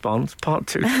the response. Part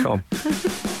two to come.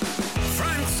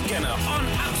 Frank Skinner on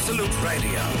Absolute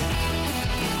Radio.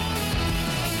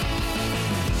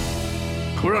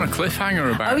 We're on a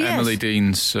cliffhanger about Oh, yes. Emily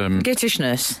Dean's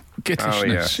Gittishness.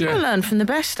 gittishness. Oh, I learned from the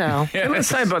best, Al. I must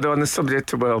say, by the way, on the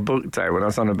subject of World Book Day, when I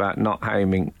was on about not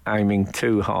aiming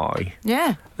too high,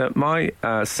 Yeah. that my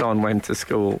son went to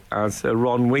school as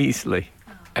Ron Weasley.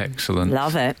 Excellent.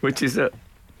 Love it. Which is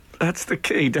that's the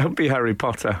key. Don't be Harry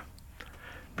Potter.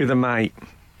 Be the mate.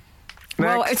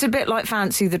 Well, Next. it's a bit like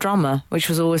Fancy the Drummer, which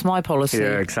was always my policy.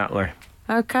 Yeah, exactly.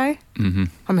 Okay. Mm-hmm.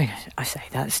 I mean, I say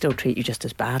that, still treat you just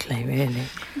as badly, really.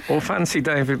 Or fancy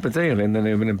David Baddiel in the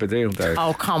Newman and Baddiel days.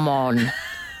 Oh, come on.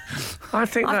 I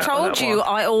think I that, told that you, was-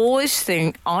 I always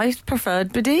think I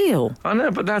preferred Baddiel. I know,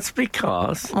 but that's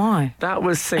because Why? that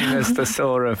was seen as the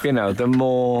sort of,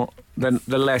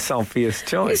 the less obvious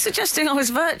You're choice. suggesting I was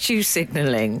virtue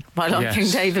signalling by liking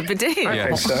Yes. David Baddiel. I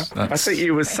think so. I That's- think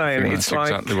you were I saying think it's that's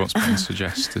like exactly what's been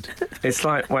suggested. it's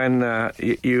like when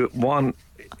one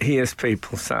hears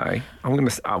people say, I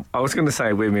was going to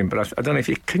say women, but I don't know if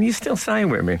you can you still say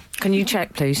women. Can you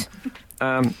check, please?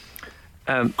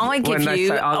 I give when they you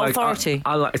say, I like- authority.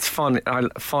 I like it's funny.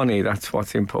 Funny. That's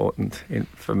what's important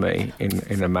for me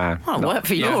in a man. Well, Not- work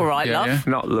for you, yeah, all right, yeah, love. yeah.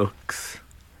 Not looks.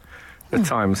 The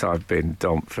times I've been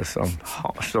dumped for some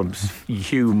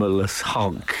humourless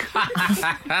hunk.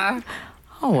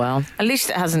 Oh, well. At least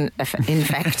it hasn't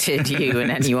infected you in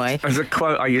any way. There's a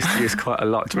quote I used to use quite a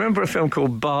lot. Do you remember a film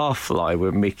called Barfly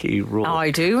with Mickey Rourke? Oh,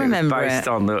 I do remember it. Was based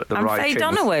on the And writings. Faye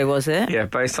Dunaway, was it? Yeah,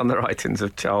 based on the writings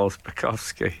of Charles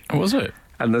Bukowski. Was it?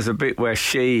 And there's a bit where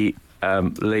she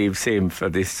leaves him for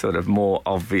this sort of more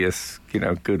obvious,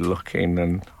 good-looking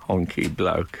and honky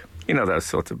bloke. You know those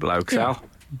sort of blokes, Yeah. Al?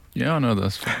 Yeah, I know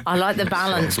that's. I like the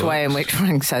balanced way in which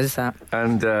Frank says that.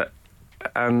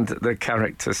 And the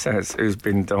character says, who's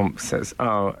been dumped, says,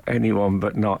 "Oh, anyone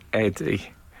but not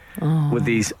Eddie," with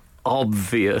his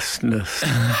obviousness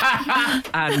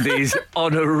and his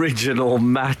unoriginal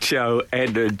macho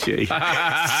energy.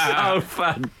 So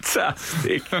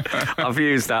fantastic. I've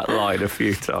used that line a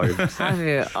few times. Have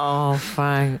you? Oh,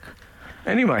 Frank.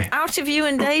 Anyway. Out of you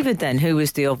and David, then, who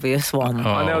was the obvious one? Oh.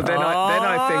 I know. Then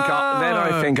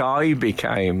I think I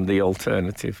became the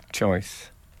alternative choice.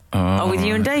 Oh, with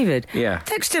you and David? Yeah.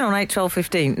 Text in on 8 12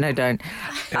 15. No, don't.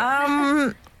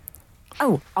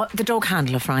 The dog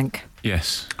handler, Frank.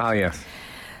 Yes. Oh yes.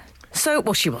 So,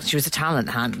 well, she was a talent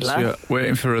handler. So you're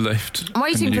waiting for a lift. I'm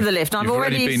waiting and for the lift. I've You've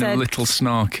already been said- a little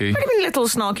snarky. I've been a little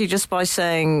snarky just by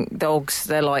saying dogs,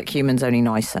 they're like humans, only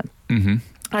nicer. Mm-hmm.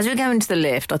 As we go into the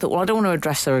lift, I thought, well, I don't want to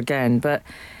address her again, but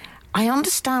I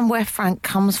understand where Frank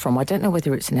comes from. I don't know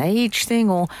whether it's an age thing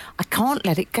or I can't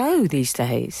let it go these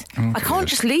days. I can't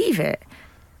just leave it.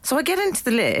 So I get into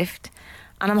the lift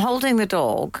and I'm holding the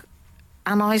dog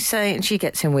and I say, and she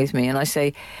gets in with me and I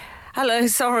say, "Hello,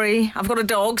 sorry, I've got a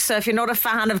dog, so if you're not a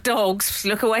fan of dogs,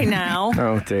 look away now."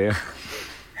 Oh dear.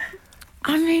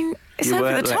 I mean, it's You over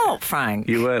weren't the top, Frank.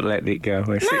 You weren't letting it go.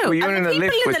 No, Were you and in the a people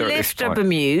lift in with the her at this lift are point?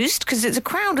 bemused because it's a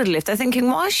crowded lift. They're thinking,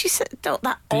 why has she got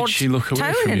that Did odd she look away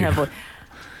tone from in you? her voice?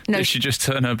 No, Did she just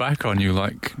turn her back on you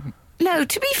like... no.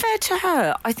 To be fair to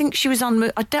her, I think she was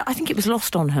unmoved. I think it was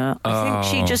lost on her. I think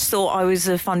she Oh. just thought I was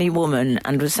a funny woman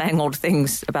and was saying odd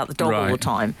things about the dog all the Right.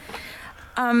 time.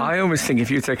 I always think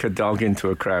if you take a dog into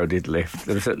a crowded lift,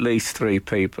 there's at least 3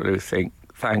 people who think,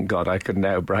 "Thank God I can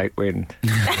now break wind."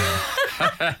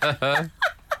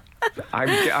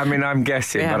 I'm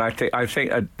guessing, Yeah. but I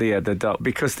think the dog,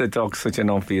 because the dog's such an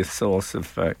obvious source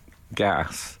of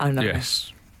gas. I know.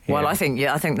 Yes. Well,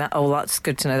 Yeah. I think that. Oh, that's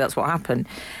good to know. That's what happened.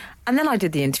 And then I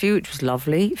did the interview, which was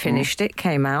lovely. Finished it,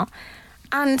 came out,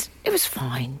 and it was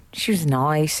fine. She was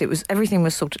nice. Everything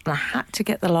was sorted. And I had to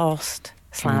get the last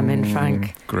slam in,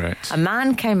 Frank. Great. A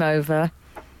man came over,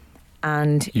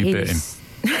 and You he bit was.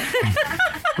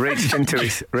 Reached into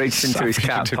his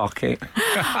cat pocket.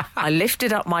 I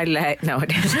lifted up my leg. No, I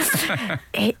didn't.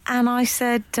 And I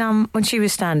said, when she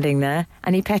was standing there,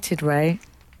 and he petted Ray,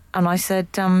 and I said,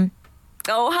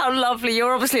 "Oh, how lovely!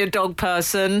 You're obviously a dog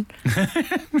person."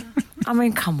 I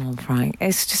mean, come on, Frank.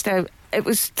 It's just it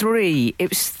was 3. It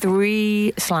was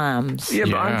 3 slams. Yeah,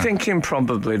 but I'm Yeah. thinking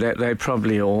probably that they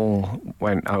probably all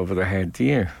went over the head. Do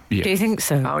you? Yeah. Do you think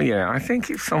so? Oh yeah, I think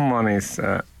if someone is,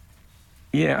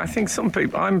 I think some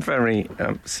people. I'm very,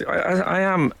 I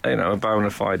am, a bona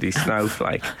fide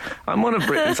snowflake. I'm one of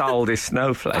Britain's oldest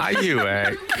snowflakes. Are you,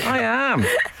 I am.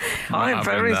 I'm have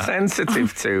very been that.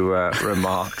 sensitive to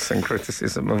remarks and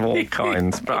criticism of all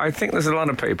kinds, but I think there's a lot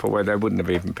of people where they wouldn't have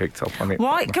even picked up on it.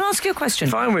 Why? Can I ask you a question?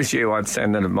 If I was you, I'd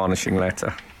send an admonishing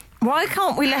letter. Why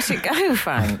can't we let it go,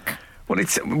 Frank? Well,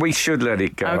 we should let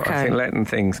it go. Okay. I think letting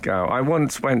things go. I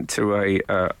once went to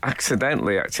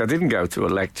accidentally, actually, I didn't go to a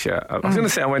lecture. I was going to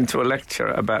say I went to a lecture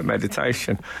about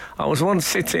meditation. I was once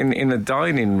sitting in a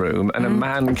dining room and a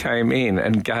man came in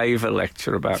and gave a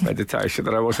lecture about meditation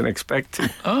that I wasn't expecting.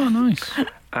 Oh, nice.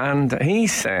 And he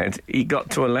said he got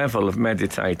to a level of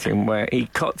meditating where he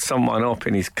cut someone up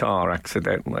in his car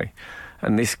accidentally.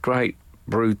 And this great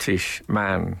brutish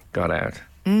man got out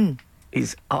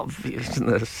his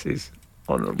obviousness, his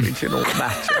unoriginal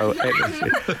macho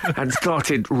energy, and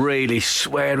started really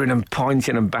swearing and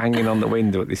pointing and banging on the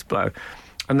window at this bloke.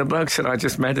 And the bloke said, I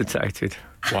just meditated.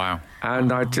 Wow.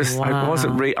 And I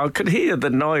wasn't I could hear the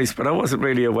noise, but I wasn't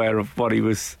really aware of what he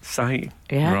was saying.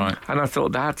 Yeah. Right. And I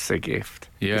thought, that's a gift.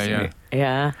 Yeah, isn't yeah. it?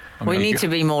 Yeah. We need to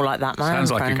be more like that man.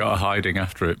 Sounds like Frank. he got a hiding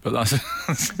after it, but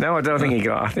that's... No, I don't think he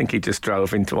got. I think he just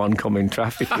drove into oncoming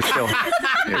traffic. He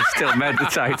was still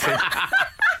meditating.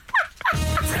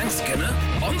 Frank Skinner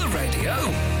on the radio.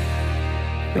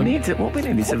 What we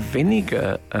need is a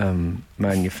vinegar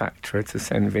manufacturer to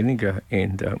send vinegar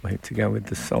in, don't we, to go with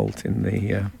the salt in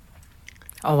the...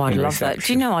 Oh, I'd in love that.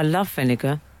 Do you know I love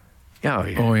vinegar? Oh,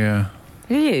 yeah. Oh, yeah.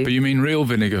 Do you? But you mean real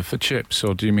vinegar for chips,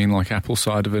 or do you mean like apple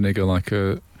cider vinegar, like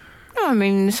a... No, I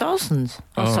mean Sarson's.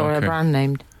 Oh, sorry, okay. a brand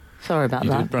named. Sorry about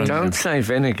You that. did brand Don't say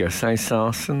vinegar, say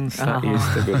Sarson's. That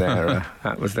used to be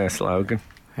that was their slogan.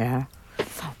 Yeah.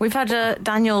 We've had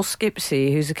Daniel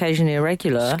Skipsey, who's occasionally a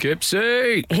regular.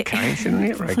 Skipsy!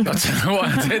 Occasionally, right? I don't know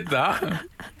why I did that.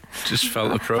 Just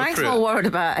felt appropriate. Frank's more worried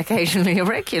about occasionally a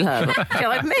regular, which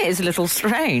I admit is a little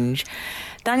strange.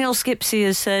 Daniel Skipsey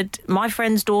has said, my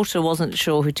friend's daughter wasn't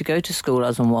sure who to go to school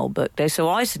as on World Book Day, so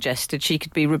I suggested she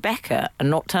could be Rebecca and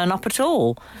not turn up at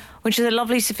all, which is a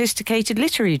lovely, sophisticated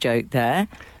literary joke there,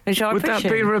 which I Would appreciate.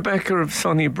 that be Rebecca of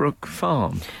Sonnybrook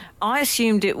Farm? I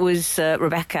assumed it was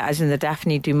Rebecca, as in the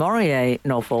Daphne du Maurier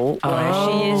novel, where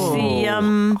she is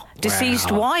the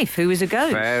deceased wife who is a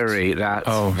ghost. Very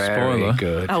spoiler.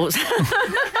 good.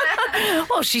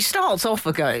 Well, she starts off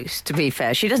a ghost, to be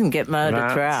fair. She doesn't get murdered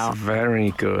That's throughout.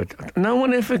 very good. No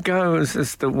one ever goes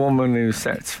as the woman who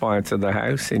sets fire to the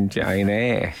house in Jane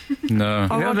Eyre. No.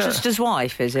 Oh, You know Rochester's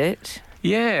wife, is it?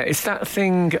 Yeah, it's that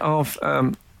thing of...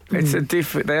 it's a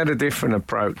different. They had a different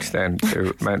approach then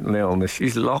to mental illness.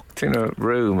 She's locked in a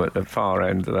room at the far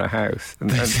end of the house and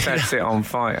sets it on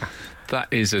fire. That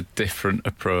is a different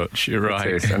approach, you're right.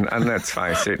 It is, and let's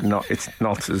face it, it's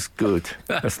not as good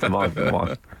as the modern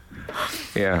one.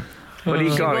 Yeah. But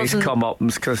he got his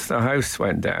comeuppance because the house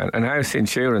went down, and house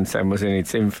insurance then was in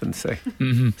its infancy.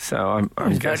 Mm-hmm. So I'm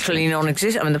It's guessing... virtually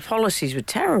non-existent. I mean, the policies were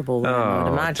terrible, then, I'd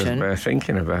imagine. Just bear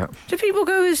thinking about. Do people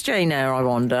go as Jane Eyre, I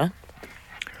wonder?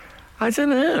 I don't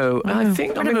know. I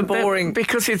think Kind of a boring...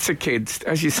 because it's a kid,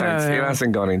 as you say, it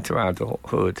hasn't gone into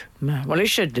adulthood. No, well, it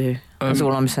should do. That's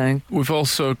all I'm saying. We've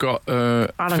also got Alan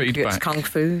could get his feedback. kung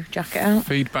fu jacket out.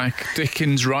 Feedback.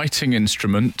 Dickens' writing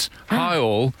instrument. Hi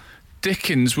all.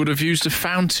 Dickens would have used a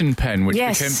fountain pen, which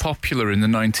Yes. became popular in the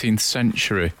 19th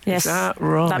century. Yes, Is that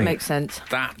right? that makes sense.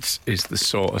 That is the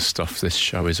sort of stuff this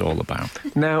show is all about.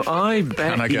 Now, I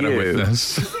bet Can I get a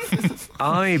witness?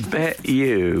 I bet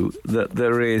you that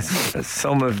there is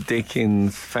some of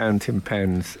Dickens' fountain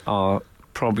pens are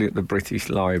probably at the British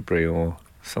Library or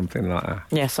something like that.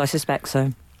 Yes, I suspect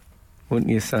so. Wouldn't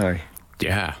you say?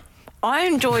 Yeah. I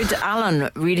enjoyed Alan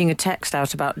reading a text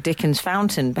out about Dickens'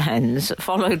 fountain pens,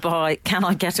 followed by, can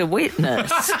I get a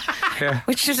witness? Yeah.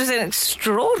 Which is an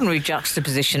extraordinary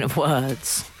juxtaposition of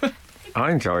words. I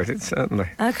enjoyed it, certainly.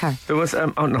 Okay. There was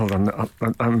hold on,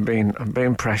 I'm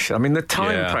being pressured. I mean, the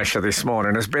time pressure this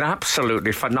morning has been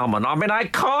absolutely phenomenal. I mean, I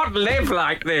can't live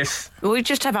like this. We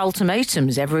just have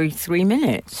ultimatums every 3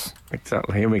 minutes.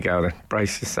 Exactly. Here we go then.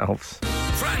 Brace yourselves.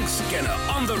 Frank Skinner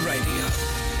on the radio.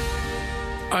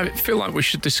 I feel like we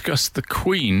should discuss the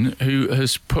Queen, who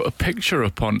has put a picture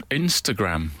up on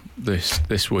Instagram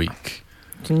this week.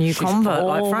 It's a new convert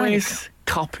like Frank. Always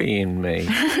copying me.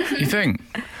 You think?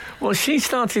 Well, she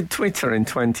started Twitter in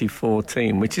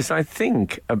 2014, which is, I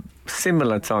think, a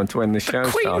similar time to when the show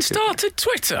Queen started. started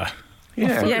Twitter?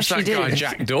 Yeah. Yeah, It's she that did. guy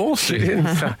Jack Dorsey. She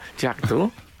didn't start Jack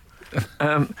Doe.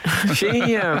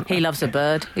 She... He loves a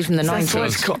bird. He's from the That's what 90s.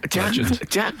 it's called. Legend.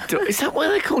 Jack Doe. Is that why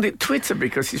they called it Twitter?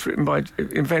 Because it's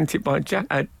invented by Jack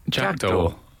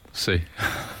Doe. See.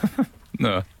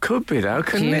 No, Could be though, Do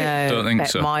couldn't you it? know, Don't think it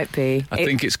so. might be. I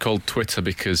think it's called Twitter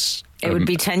because... It would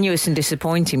be tenuous and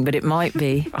disappointing, but it might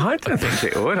be. I don't think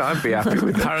it would. I'd be happy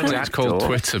with that. Apparently it's called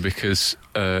Twitter because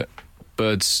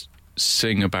birds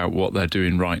sing about what they're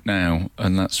doing right now,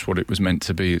 and that's what it was meant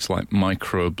to be. It's like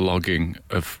micro-blogging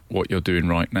of what you're doing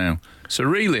right now. So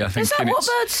really, I think... Is that what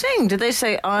birds sing? Do they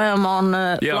say, I am on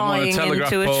I'm on a flying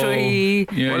telegraph into a pole. tree?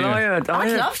 Yeah, Well, yeah. I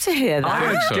I'd love to hear that. I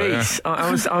heard think so, yeah. geese.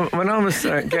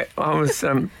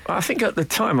 I think at the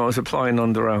time I was applying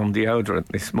underarm deodorant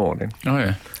this morning, Oh,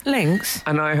 yeah. Lynx?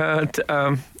 and I heard.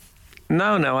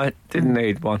 No, I didn't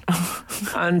need one,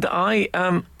 and I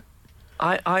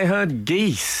heard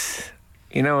geese.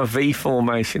 You know, a V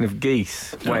formation of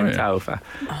geese went yeah. over,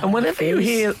 and whenever you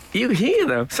hear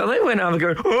them, so they went over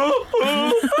going, oh,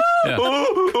 oh, Yeah.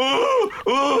 oh, oh,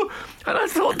 And I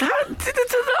thought,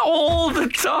 that all the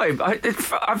time.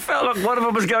 I felt like one of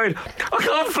them was going, I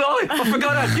can't fly. I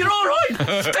forgot that. You're all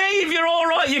right. Steve, you're all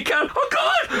right. You can. Oh,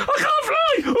 God, I can't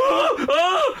fly.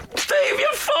 Oh, Steve,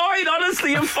 you're fine.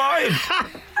 Honestly, you're fine.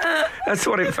 That's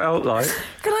what it felt like.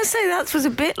 Can I say that was a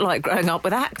bit like growing up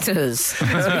with actors, to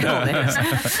be honest?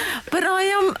 But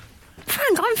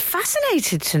Frank, I'm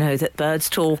fascinated to know that birds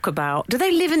talk about... Do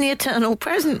they live in the eternal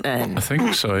present, then? I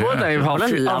think so, yeah. Well, they've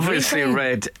obviously thing.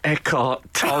 read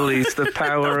Eckhart Tolle's The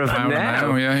Power of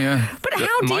Now. Yeah. But how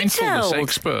mindfulness detailed?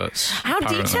 experts. How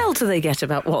apparently. detailed do they get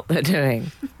about what they're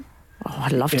doing? Oh,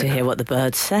 I'd love to hear what the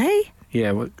birds say.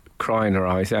 Yeah, well, crying her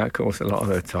eyes out, of course, a lot of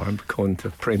the time, according to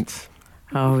Prince.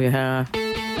 Oh, yeah.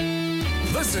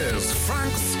 This is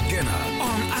Frank Skinner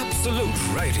on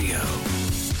Absolute Radio.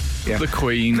 Yeah. The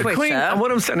Queen. The Twitter. Queen, and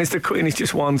what I'm saying is the Queen is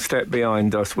just one step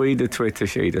behind us. We do Twitter,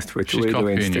 she does Twitter. She's We do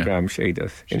copying you. Instagram, she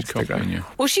does She's copying Instagram. you.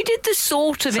 Well, she did the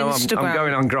sort of So Instagram... I'm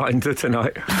going on Grindr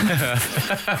tonight.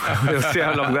 We'll see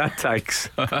how long that takes.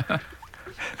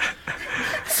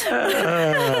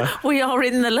 We are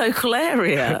in the local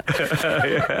area.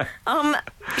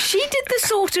 She did the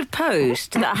sort of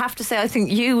post that I have to say I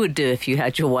think you would do if you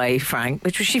had your way, Frank,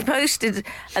 which was she posted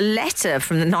a letter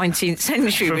from the 19th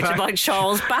century written by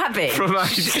Charles Babbage. From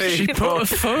She put a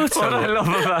photo What I love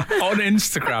about on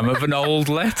Instagram of an old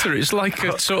letter. It's like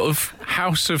a sort of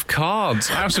house of cards,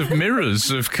 house of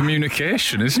mirrors of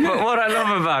communication, isn't But it? what I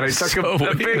love about it, it's like So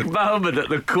a big weird. moment that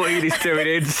the Queen is doing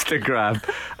Instagram,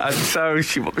 and so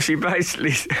she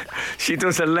basically she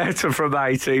does a letter from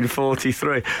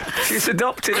 1843. She's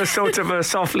adopted a sort of a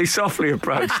softly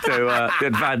approach to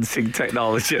advancing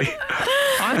technology.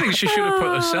 I think she should have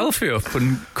put a selfie up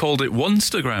and called it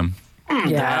Onestagram. That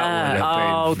would have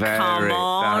Oh, been come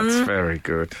on. That's very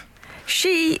good.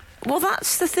 Well,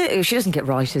 that's the thing. She doesn't get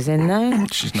writers in, though.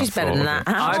 She's not better thought than of that.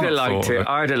 it. How? I'd have liked thought of it. it.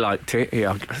 I'd have liked it.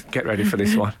 Yeah, get ready for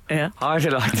this one. Yeah. I'd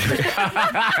have liked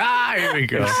it. Here we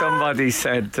go. If somebody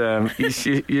said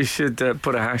you should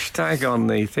put a hashtag on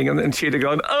the thing, and then she'd have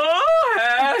gone, oh,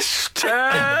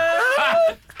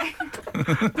 hashtag.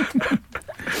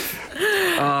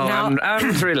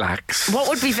 And relax. What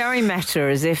would be very meta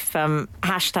is if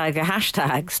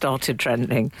hashtag started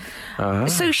trending.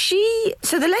 So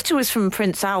the letter was from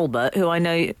Prince Albert, who I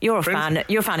know you're a fan.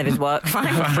 You're a fan of his work, Frank.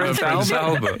 Prince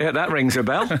Albert. Yeah, that rings a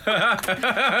bell.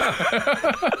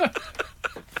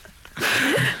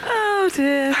 Oh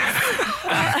dear.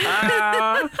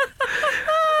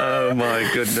 Oh my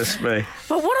goodness me.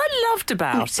 But what I loved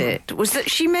about it was that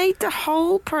she made the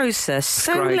whole process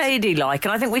so Great. ladylike,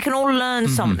 and I think we can all learn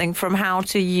something from how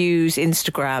to use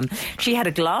Instagram. She had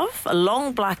a glove, a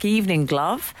long black evening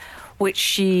glove, which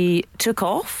she took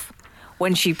off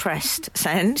when she pressed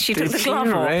send. She took Did the glove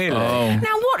she off. really? Oh.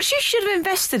 Now, what she should have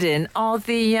invested in are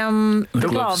the The gloves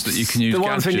gloves that you can use The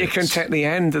ones when you can gadgets. take the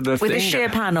end of the with thing. a sheer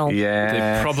panel.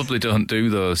 Yeah. They probably don't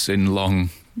do those in long,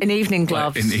 In evening like,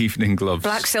 gloves. in evening gloves.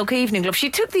 Black silk evening glove.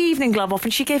 She took the evening glove off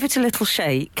and she gave it a little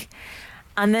shake,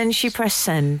 and then she pressed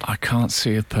send. I can't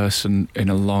see a person in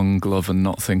a long glove and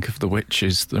not think of the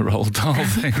witches, the Roald Dahl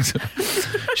things.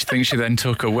 She thinks she then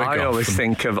took a wig off. I always and-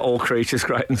 think of all creatures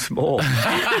great and small.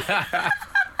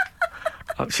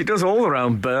 She does all her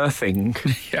own birthing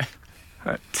Yeah.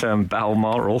 at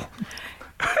Balmoral.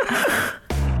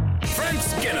 Frank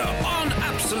Skinner on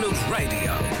Absolute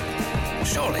Radio.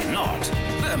 Surely not.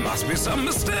 There must be some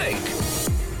mistake.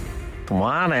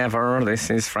 Whatever, this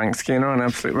is Frank Skinner on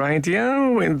Absolute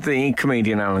Radio with the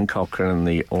comedian Alan Cochrane and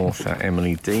the author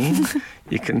Emily Dean.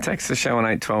 You can text the show on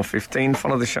 81215,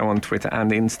 follow the show on Twitter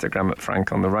and Instagram at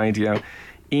Frank on the Radio.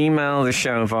 Email the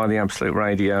show via the Absolute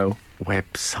Radio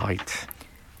website.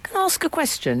 Can I ask a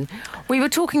question? We were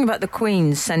talking about the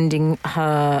Queen sending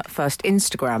her first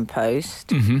Instagram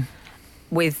post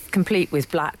complete with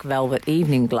black velvet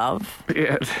evening glove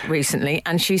Yeah. recently,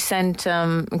 and she sent,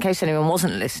 in case anyone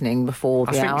wasn't listening before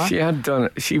I the think hour. she had done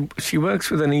it. She works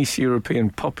with an East European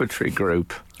puppetry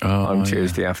group on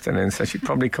Tuesday afternoon, so she'd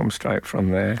probably come straight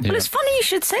from there. Well, it's funny you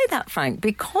should say that, Frank,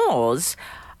 because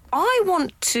I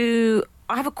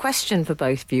have a question for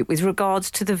both of you with regards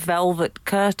to the velvet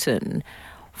curtain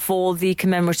for the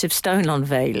commemorative stone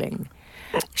unveiling.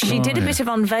 She did a bit of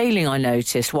unveiling, I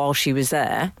noticed, while she was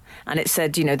there, and it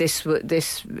said, this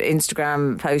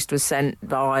Instagram post was sent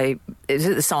by, it was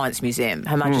at the Science Museum,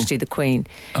 Her Majesty the Queen.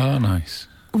 Oh, nice.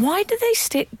 Why do they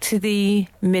stick to the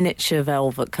miniature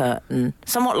velvet curtain,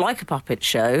 somewhat like a puppet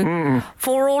show,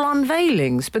 for all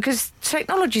unveilings? Because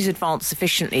technology's advanced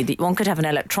sufficiently that one could have an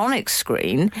electronic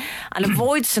screen and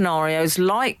avoid scenarios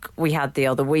like we had the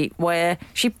other week where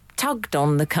she tugged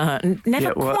on the curtain.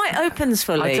 Never quite opens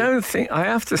fully. I don't think... I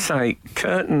have to say,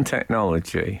 curtain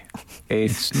technology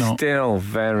is still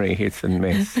very hit and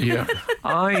miss. Yeah.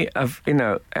 I have...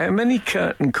 how many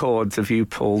curtain cords have you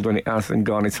pulled when it hasn't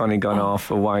gone? It's only gone half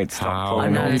a way. It's not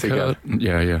pulling all together.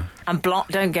 Yeah. And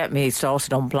don't get me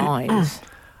started on blinds.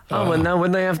 Oh, and now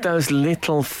when they have those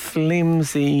little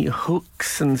flimsy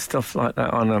hooks and stuff like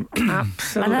that on them,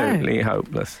 absolutely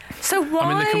hopeless. So why? I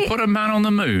mean, they can put a man on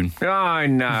the moon. I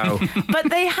know. But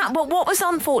they But what was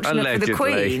unfortunate for the Allegedly.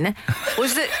 Queen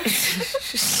was that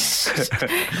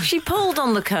she pulled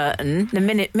on the curtain. The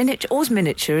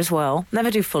miniature as well.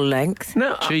 Never do full length.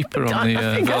 No, Cheaper on the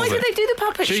Why velvet. did they do the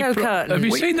puppet show curtain? Have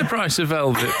you seen the price of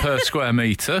velvet per square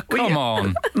metre? Come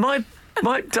on. My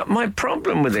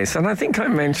problem with this, and I think I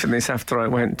mentioned this after I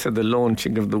went to the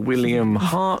launching of the William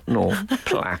Hartnell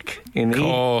plaque in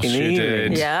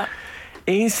Ealing, Yeah.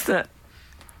 is that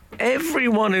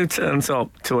everyone who turns up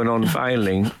to an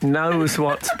unveiling knows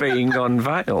what's being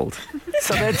unveiled.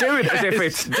 So they're doing it as if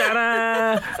it's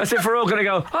da-da, as if we're all going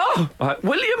to go,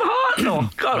 William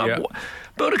Hartnell. God, Yeah.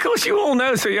 But of course you all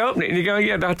know, so you open it and you go,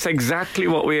 yeah, that's exactly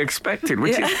what we expected,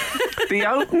 which is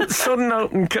the sudden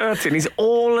open curtain is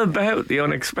all about the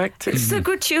unexpected. It's a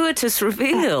gratuitous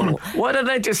reveal. Why don't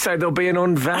they just say there'll be an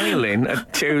unveiling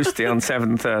at Tuesday on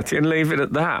 7:30 and leave it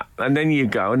at that? And then you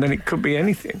go, and then it could be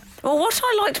anything. Well, what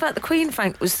I liked about the Queen,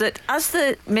 Frank, was that as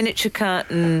the miniature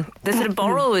curtain, the sort of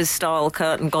borrower's style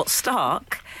curtain got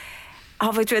stuck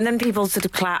halfway through, and then people sort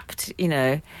of clapped,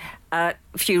 a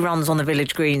few runs on the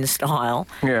Village Green style.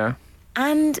 Yeah.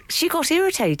 And she got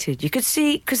irritated. You could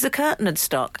see, because the curtain had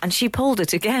stuck, and she pulled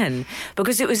it again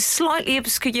because it was slightly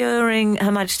obscuring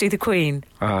Her Majesty the Queen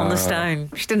on the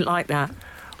stone. She didn't like that.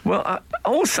 Well,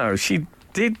 also, she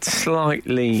did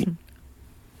slightly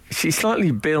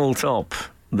built up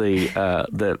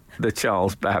the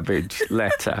Charles Babbage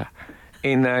letter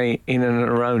in an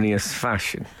erroneous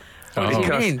fashion. What do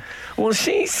you mean? Well,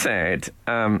 she said...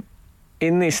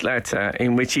 in this letter,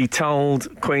 in which he told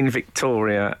Queen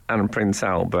Victoria and Prince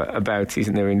Albert about his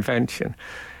new invention.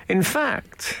 In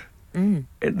fact,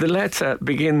 the letter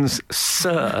begins,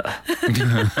 Sir.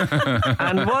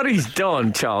 And what he's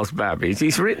done, Charles Babbage,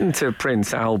 he's written to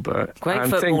Prince Albert. Great I'm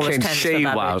footballers thinking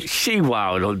tend to she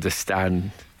won't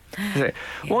understand.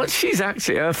 What she's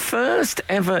actually, her first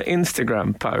ever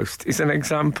Instagram post is an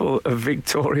example of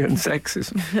Victorian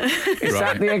sexism. Is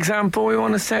that the example we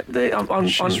want to set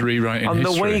She's rewriting on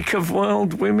history. the week of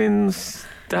World Women's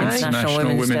Day?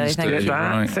 International Women's Day. Get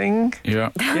that thing? Yeah.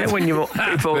 Yeah, when all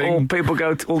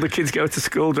the kids go to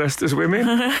school dressed as women.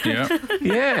 Yeah.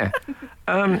 Yeah.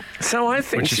 So I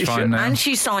think Which is she fine should. now. And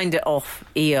she signed it off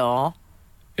ER.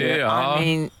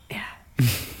 Yeah.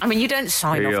 I mean, you don't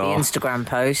sign off the Instagram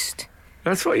post.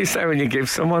 That's what you say when you give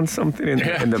someone something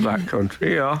in the black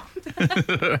country. Yeah.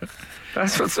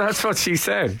 That's what she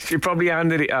said. She probably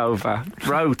handed it over,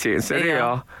 wrote it, and said,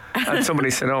 "Yeah." And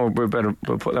somebody said, "Oh, we'll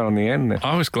put that on the end." Then.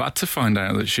 I was glad to find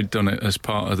out that she'd done it as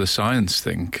part of the science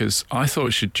thing, because I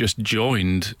thought she'd just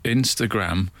joined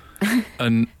Instagram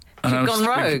and She'd I was gone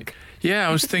rogue. thinking, yeah,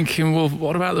 I was thinking, well,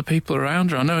 what about the people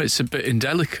around her? I know it's a bit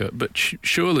indelicate, but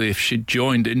surely if she'd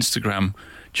joined Instagram,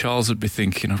 Charles would be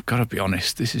thinking, I've got to be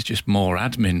honest, this is just more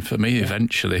admin for me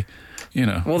eventually,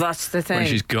 Well, that's the thing. when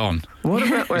she's gone. What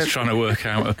about when... He's trying to work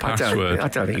out a password. I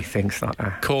don't think he thinks like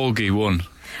that. Corgi won.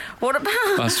 What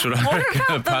about... That's what I reckon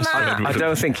the password would I have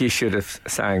don't think he should have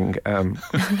sang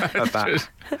about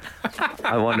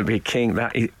I Want to Be King,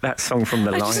 that song from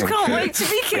The I Lion just can't King. wait to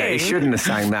be king. Yeah, he shouldn't have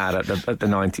sang that at the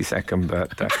 92nd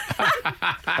birthday.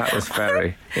 That was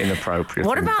very inappropriate.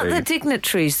 What about the indeed.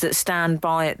 dignitaries that stand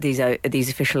by at these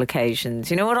official occasions?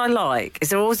 You know what I like? Is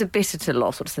there always a bitter to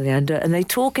loss at the end, and they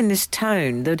talk in this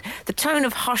tone, the tone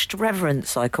of hushed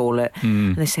reverence, I call it.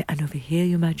 And they say, and over here,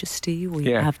 Your Majesty, will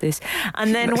you have this?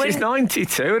 And then when... She's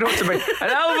 92, it ought to be,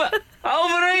 and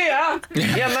over here,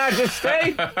 Your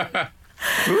Majesty.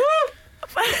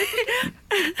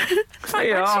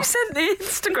 When she sent the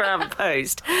Instagram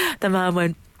post, the man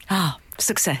went,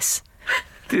 success.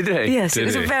 Did he? Yes, Did it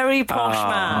was he? a very posh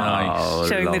man nice.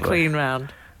 showing the lovely. Queen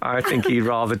round. I think he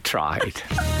rather tried.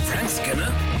 Frank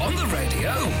Skinner on the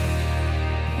radio.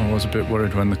 I was a bit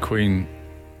worried when the Queen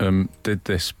did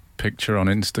this picture on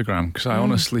Instagram, because I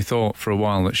honestly thought for a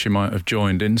while that she might have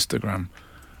joined Instagram.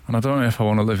 And I don't know if I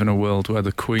want to live in a world where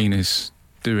the Queen is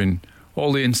doing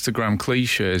all the Instagram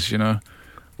cliches,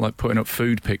 like putting up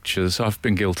food pictures. I've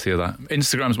been guilty of that.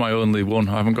 Instagram's my only one.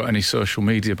 I haven't got any social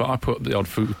media, but I put up the odd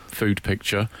food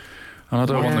picture. And I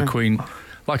don't want the Queen...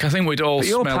 Like, I think we'd all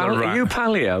smell a rat. Are you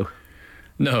paleo?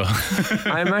 No.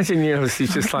 I imagine yours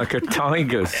is just like a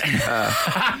tiger's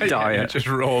diet. Yeah, just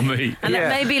raw meat. And it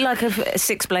may be like a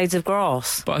 6 blades of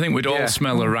grass. But I think we'd all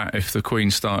smell a rat if the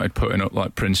Queen started putting up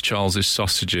like Prince Charles's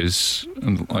sausages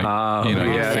and like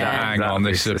hang on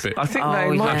this a bit. I think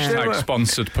they might hashtag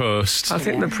sponsored post. I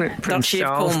think the Prince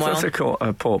Charles does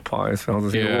a pork pie as well.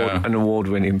 There's an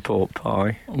award-winning pork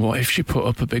pie. What if she put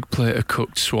up a big plate of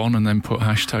cooked swan and then put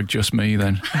hashtag just me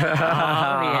then?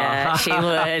 Yeah, she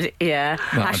would. Yeah.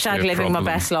 Hashtag living my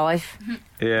best life.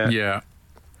 Yeah. Yeah.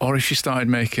 Or if she started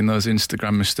making those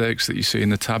Instagram mistakes that you see in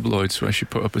the tabloids where she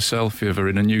put up a selfie of her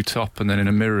in a new top and then in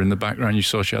a mirror in the background you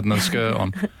saw she had no skirt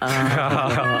on.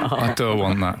 I don't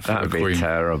want that for That'd the Queen. be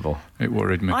terrible. It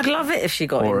worried me. I'd love it if she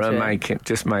got or into it.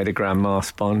 Just made a grandma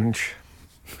sponge.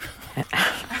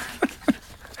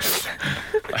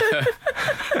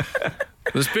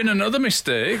 There's been another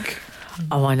mistake.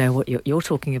 Oh, I know what you're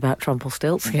talking about,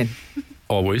 Trumpelstiltskin.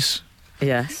 Always.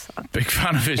 Yes. Big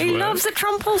fan of his He work. loves the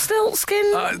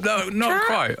Trumpelstiltskin. No, not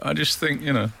quite. I just think,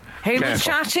 He was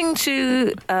chatting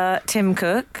to Tim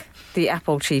Cook, the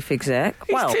Apple chief exec.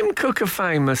 Is Tim Cook a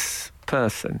famous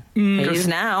person? He is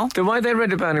now. The way they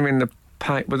read about him in the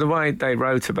the way they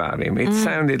wrote about him, it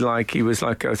sounded like he was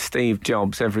like a Steve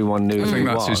Jobs. Everyone knew. I think who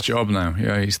that's he his was. job now.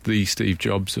 Yeah, he's the Steve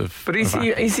Jobs of. But is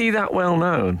he that well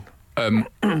known?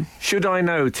 Should I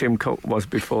know Tim Cook was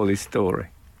before this story?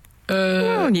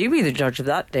 Well, you be the judge of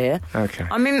that, dear. Okay.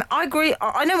 I mean, I agree.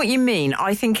 I know what you mean.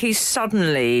 I think he's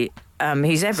suddenly,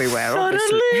 he's everywhere,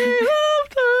 obviously.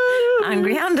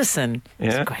 Angry Anderson.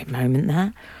 It's a great moment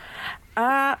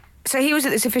there. So he was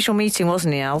at this official meeting,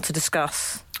 wasn't he, Al, to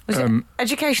discuss it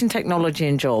education, technology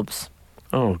and jobs?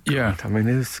 Oh, God. Yeah. I mean,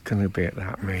 who's going to be at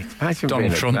that meeting? Imagine Donald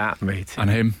being Trump at that meeting. and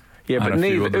him. Yeah, and but a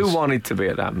few neither. Who others. wanted to be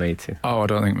at that meeting? Oh, I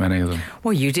don't think many of them.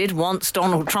 Well, you did once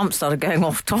Donald Trump started going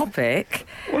off topic.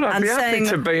 Well, I'd and be saying,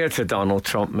 happy to be at a Donald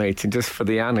Trump meeting just for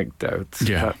the anecdotes.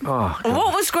 Yeah. But, God.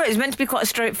 What was great, it was meant to be quite a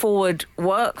straightforward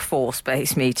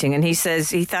workforce-based meeting, and he says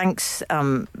he thanks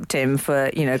Tim for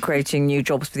creating new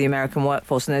jobs for the American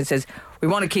workforce, and then says we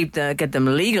want to get them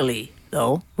legally.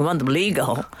 Though we want them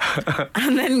legal,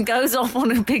 and then goes off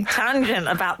on a big tangent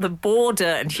about the border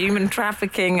and human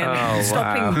trafficking and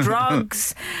stopping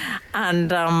drugs. And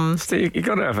So you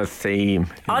got to have a theme.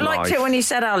 I liked it when he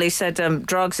said, Ali said,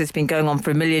 drugs has been going on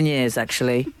for 1 million years,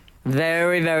 actually.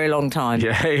 Very, very long time.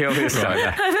 Yeah, he always said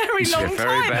that. A very long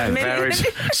very time. bad, 1 million.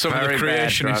 Some Very of the bad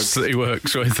creationists drugs. that he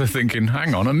works with are thinking,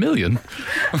 hang on, 1 million?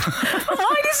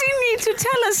 Why does he need to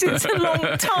tell us it's a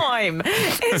long time?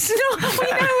 It's not.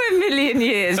 We know 1 million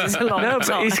years is a long No, time.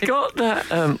 but he's got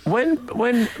that.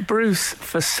 When Bruce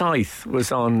Forsyth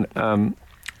was on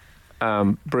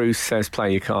Bruce Says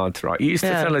Play Your Cards Right, he used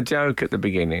to tell a joke at the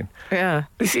beginning. Yeah.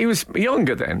 He was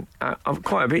younger then,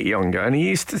 quite a bit younger, and he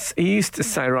used to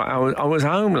say, right, I was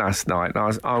home last night,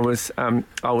 and I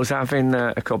was having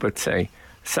a cup of tea,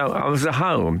 so I was at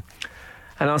home,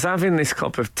 and I was having this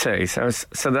cup of tea, so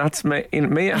that's me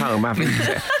at home having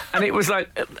tea, and it was like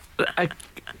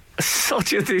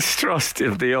such a distrust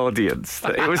of the audience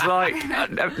that it was like,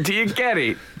 do you get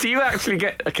it? Do you actually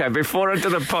get? Okay, before I do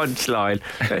the punchline,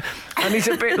 and it's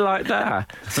a bit like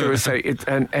that. So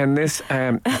and this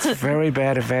it's a very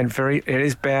bad event. It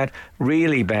is bad,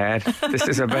 really bad. This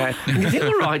is a bad. And you think,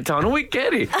 all right, Donald, we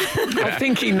get it. I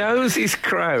think he knows his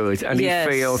crowd, and Yes,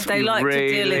 he feels they you like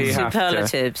really to deal in have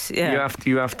superlatives. to,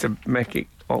 you have to make it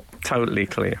totally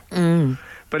clear.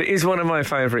 But it is one of my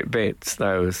favourite bits,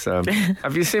 those.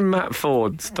 Have you seen Matt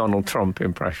Ford's Donald Trump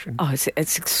impression? Oh, it's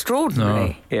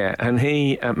extraordinary. Yeah, and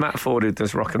Matt Ford, who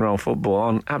does rock and roll football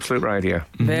on Absolute Radio.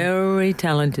 Very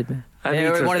talented man. And he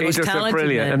does a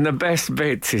brilliant. men. And the best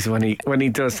bits is when he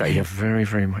does that. You're very,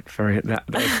 very much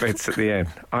those bits at the end.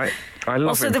 I love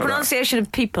Also, him the for pronunciation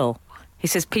of people. He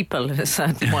says people in a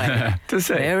certain way. that. Does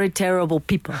he? Very terrible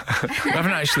people. We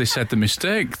haven't actually said the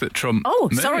mistake that Trump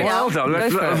made. Sorry, Well done.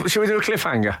 Go for it. Shall we do a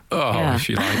cliffhanger? Oh, Yeah. if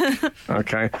you like.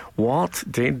 Okay. What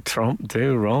did Trump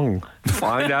do wrong?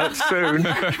 Find out soon.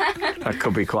 That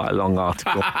could be quite a long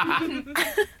article.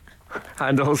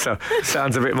 And also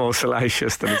sounds a bit more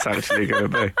salacious than it's actually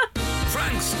going to be.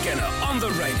 Frank Skinner on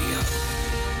the radio.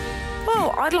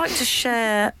 Well, I'd like to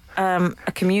share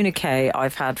a communique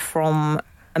I've had from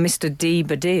a Mr. D.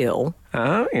 Baddiel.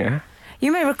 Oh, yeah.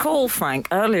 You may recall, Frank,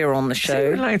 earlier on the Is it show...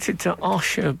 related to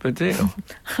Osher Badil?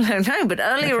 I don't know, but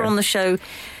earlier on the show,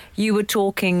 you were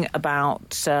talking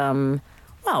about...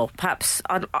 well, perhaps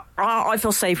I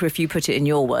feel safer if you put it in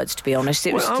your words, to be honest.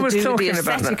 It was Well, I to was do with the talking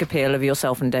about aesthetic that. appeal of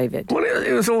yourself and David. Well,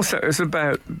 it was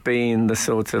about being the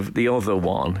sort of the other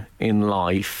one in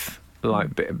life,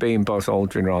 like being Buzz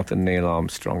Aldrin rather than Neil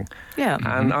Armstrong. Yeah.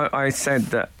 And I said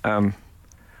that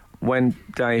when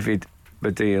David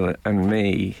Baddiel and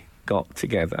me got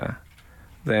together,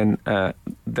 then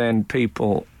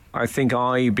people... I think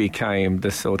I became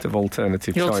the sort of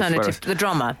alternative choice. The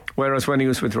drummer. Whereas when he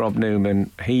was with Rob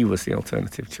Newman, he was the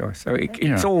alternative choice. So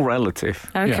it's all relative.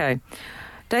 Okay. Yeah.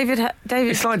 David.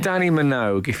 It's like Danny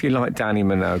Minogue, if you like Danny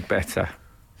Minogue better.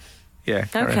 Yeah.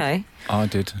 Okay. I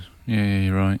did. Yeah,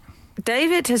 you're right.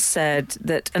 David has said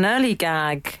that an early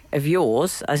gag of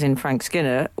yours, as in Frank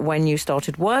Skinner, when you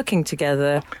started working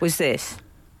together, was this.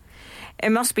 It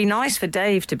must be nice for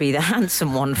Dave to be the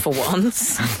handsome one for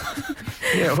once.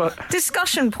 Yeah, well...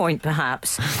 Discussion point,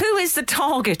 perhaps. Who is the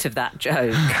target of that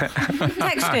joke?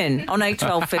 Text in on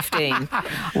 81215.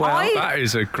 Well, that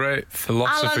is a great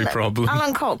philosophy problem.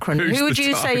 Alan Cochrane, who would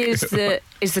you say is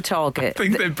the target? I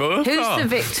think they both Who's are. the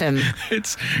victim?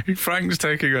 It's Frank's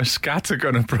taking a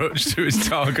scattergun approach to his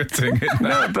targeting it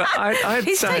now. No, but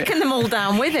He's taken them all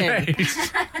down with him.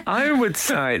 I would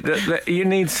say that you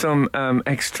need some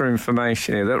extra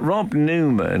information here. That Rob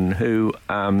Newman, who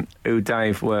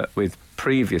Dave worked with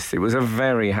previously, was a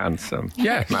very handsome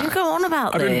man. You go on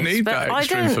about this. I didn't need that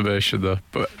extra information, though.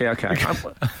 But yeah, okay. I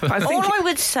think all I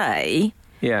would say...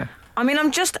 Yeah. I mean,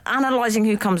 I'm just analysing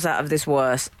who comes out of this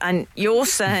worse, and you're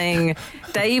saying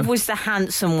Dave was the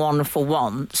handsome one for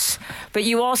once, but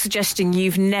you are suggesting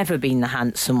you've never been the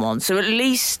handsome one. So at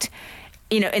least,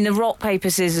 in the rock, paper,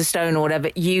 scissors, stone or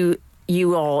whatever, you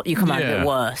come out of it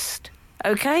worst.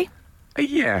 Okay?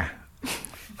 Yeah.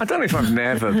 I don't know if I've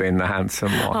never been the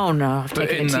handsome one. Oh, no, I've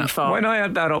taken it too far. When I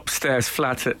had that upstairs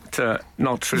flat at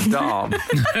Notre Dame... Can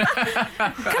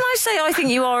I say I think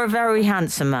you are a very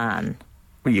handsome man?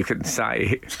 Well, you can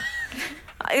say it.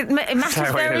 It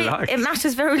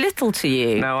matters very little to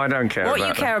you. No, I don't care about that. What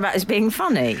you care about is being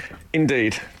funny.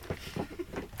 Indeed.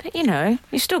 But,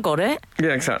 you still got it. Yeah,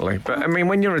 exactly. But, I mean,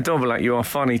 when you're a double act, you are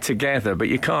funny together, but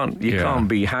you can't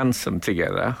be handsome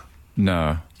together.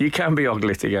 No. You can be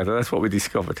ugly together. That's what we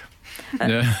discovered.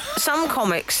 Some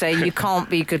comics say you can't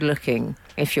be good looking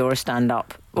if you're a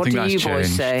stand-up. What do you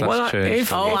boys say?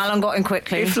 Alan got in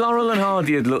quickly. If Laurel and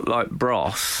Hardy had looked like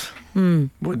Bros,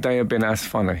 would they have been as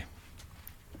funny?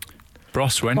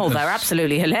 Bros went. Well, they're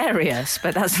absolutely hilarious,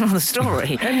 but that's another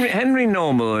story. Henry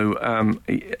Normal, who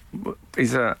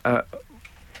is a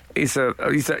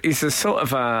sort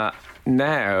of a...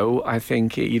 Now, I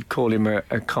think you'd call him a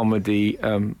comedy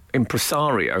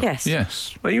impresario.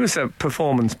 Yes. Well, he was a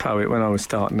performance poet when I was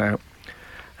starting out.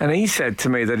 And he said to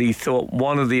me that he thought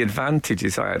one of the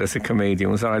advantages I had as a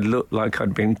comedian was I looked like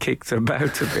I'd been kicked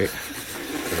about a bit.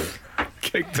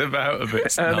 Kicked about a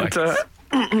bit. And nice.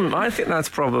 I think that's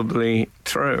probably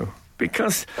true.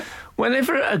 Because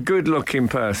whenever a good-looking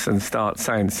person starts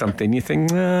saying something, you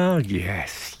think, oh,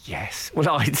 yes. Well,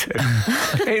 I do.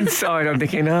 Inside, I'm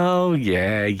thinking, oh,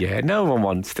 yeah. No one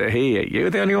wants to hear you.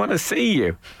 They only want to see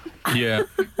you. Yeah.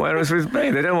 Whereas with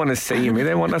me, they don't want to see me.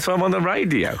 That's why I'm on the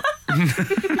radio.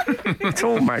 It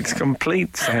all makes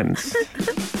complete sense.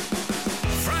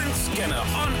 Frank Skinner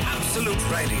on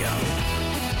Absolute Radio.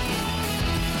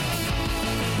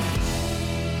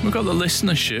 We've got the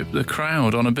listenership, the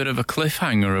crowd, on a bit of a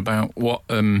cliffhanger about what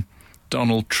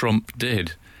Donald Trump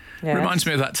did. Yes. Reminds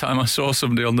me of that time I saw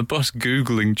somebody on the bus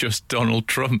Googling just Donald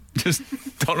Trump. Just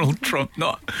Donald Trump,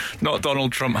 not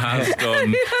Donald Trump has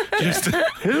done.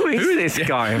 Who is this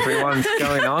guy everyone's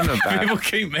going on about? People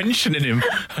keep mentioning him.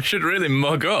 I should really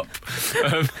mug up.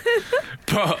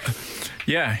 But,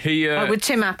 yeah, he... with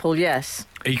Tim Apple, yes.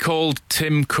 He called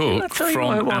Tim Cook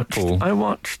from Apple. I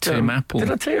watched... Tim Apple. Did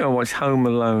I tell you I watched Home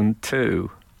Alone 2?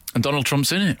 And Donald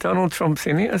Trump's in it. Donald Trump's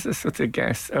in it as a sort of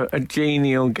guest, a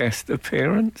genial guest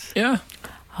appearance. Yeah.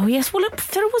 Oh, yes. Well,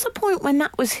 there was a point when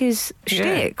that was his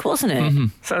shtick, wasn't it? Mm-hmm.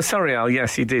 So, sorry, Al,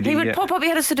 yes, he did. He would pop up, he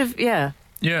had a sort of, Yeah,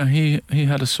 he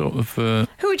had a sort of... Who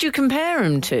would you compare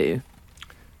him to?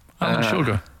 Alan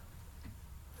Sugar.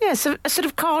 Yeah, so a sort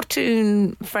of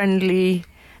cartoon-friendly,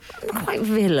 not quite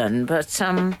villain, but...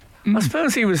 I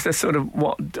suppose he was the sort of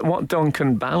what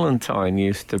Duncan Ballantyne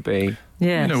used to be.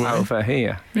 Yes. Over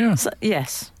here. Yeah. So,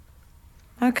 yes.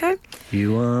 Okay.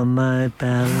 You are my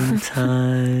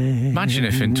Ballantyne. Imagine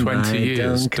if in 20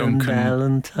 years Duncan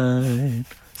Ballantyne.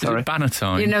 Sorry,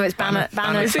 Bannatyne. You know it's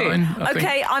Bannatyne.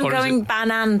 Okay, I'm going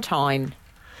Bannatyne.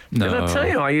 No. Did I tell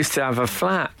you I used to have a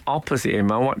flat opposite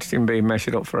him? I watched him being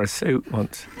measured up for a suit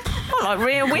once. Oh, like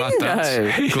Rear Window.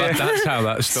 Glad that's how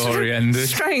that story ended.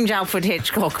 Strange Alfred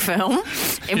Hitchcock film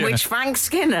in which Frank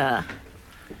Skinner...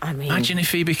 I mean... Imagine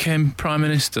if he became Prime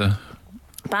Minister.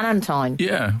 Bannatyne.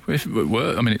 Yeah, if it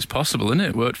worked, I mean, it's possible, isn't it?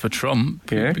 It worked for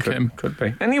Trump. Yeah, It became... could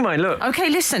be. Anyway, look. Okay,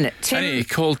 listen. Tim. And he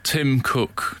called Tim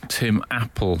Cook Tim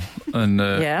Apple, and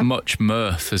much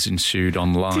mirth has ensued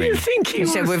online. Do you think he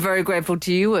said, we're very grateful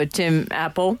to you, Tim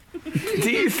Apple.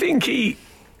 Do you think he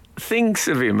thinks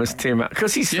of him as Tim Apple?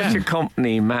 Because he's such a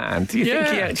company man. Do you think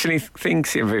he actually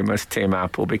thinks of him as Tim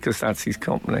Apple because that's his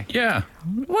company? Yeah.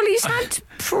 Well, he's had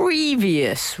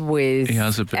previous with He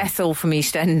has a bit. Ethel from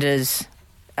EastEnders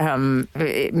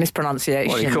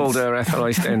mispronunciations. Well, he called her Ethel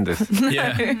EastEnders.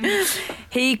 Yeah.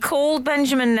 He called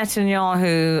Benjamin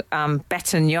Netanyahu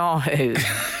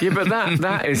Betanyahu. Yeah, but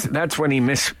that's when I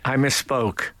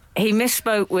misspoke. He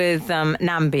misspoke with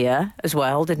Nambia as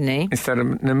well, didn't he? Instead of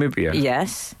Namibia.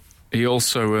 Yes. He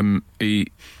also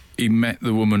he met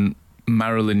the woman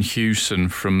Marilyn Hewson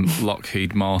from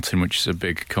Lockheed Martin, which is a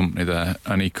big company there,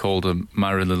 and he called her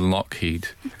Marilyn Lockheed.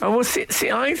 Oh, well, see,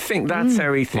 I think that's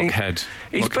how he thinks. Lockhead.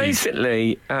 He's Lockheed.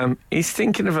 Basically, he's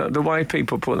thinking of the way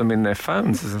people put them in their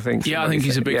phones, as I think. Yeah, I think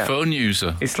he's a big phone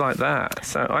user. It's like that.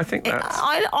 So I think that's...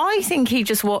 I think he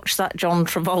just watched that John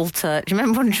Travolta. Do you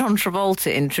remember when John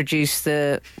Travolta introduced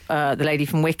the lady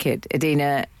from Wicked,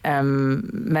 Idina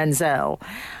Menzel?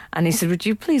 And he said, would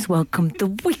you please welcome the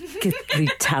wickedly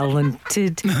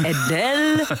talented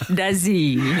Adele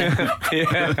Dazeem? It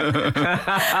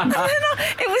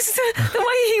was the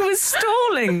way he was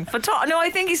stalling for time. No, I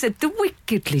think he said, the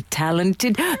wickedly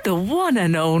talented, the one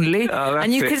and only. Oh, that's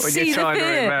and you it. could When see you're the trying to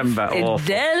fear. remember, awful.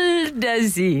 Adele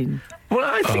Dazeem. Well,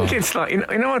 I think it's like, you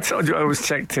know, I told you I was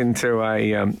checked into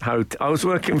I was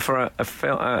working for a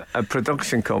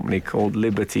production company called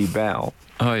Liberty Bell.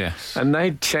 Oh, yes. And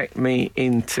they checked me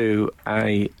into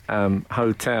a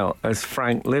hotel as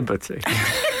Frank Liberty.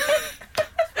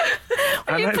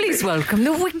 Will you please welcome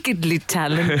the wickedly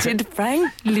talented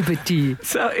Frank Liberty.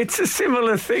 So it's a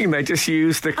similar thing. They just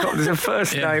used the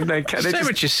first name they can. Say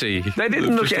what you see. They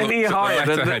didn't look Just any looked at the higher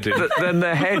letterheading. than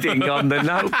the heading on the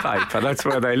notepaper. That's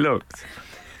where they looked.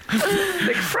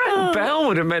 Like Frank Bell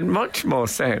would have meant much more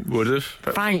sense. Would have.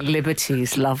 Frank Liberty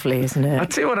is lovely, isn't I'll it?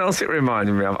 tell you what else it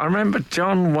reminded me of. I remember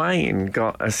John Wayne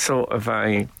got a sort of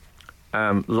a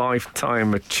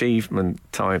lifetime achievement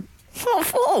type. What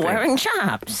for? Wearing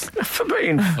chaps? For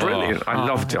being brilliant. I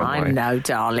love John I Wayne. know,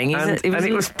 darling. And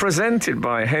it was presented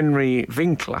by Henry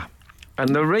Winkler.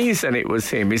 And the reason it was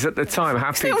him is at the time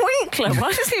Is it Winkler? Why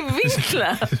is it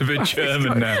Winkler? It's a bit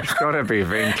German now. It's got to be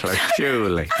Winkler,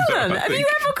 surely. Alan, have you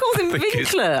ever called him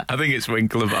Winkler? I think it's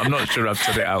Winkler, but I'm not sure I've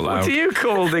said it out What loud. do you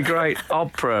call the great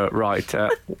opera writer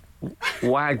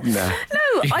Wagner?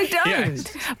 No, I don't. Yes.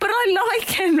 But I like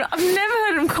him. I've never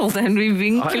heard him called Henry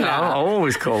Winkler. I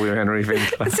always call you Henry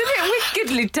Winkler. Isn't it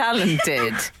wickedly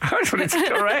talented? That's what it's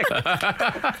correct.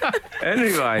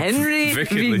 Anyway, Henry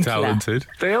Wickedly Winkler. talented.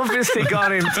 they obviously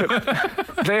got him to.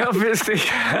 They obviously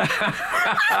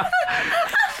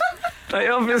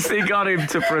got him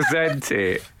to present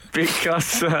it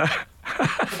because.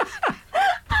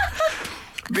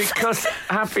 Because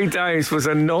Happy Days was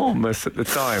enormous at the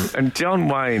time, and John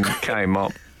Wayne came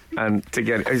up and to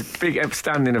get a big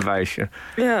standing ovation.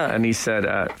 Yeah. And he said,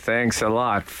 "Thanks a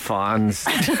lot, Fonz,"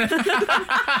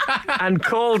 and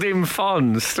called him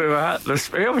Fonz throughout the.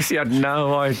 He obviously had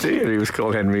no idea he was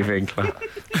called Henry Winkler.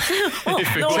 Nor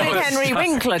did Henry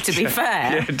Winkler, to be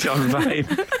fair. Yeah, John Wayne.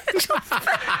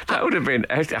 That would have been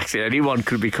actually anyone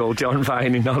could be called John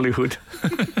Wayne in Hollywood.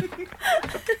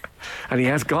 And he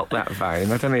has got that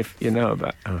vein. I don't know if you know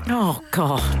about. Oh,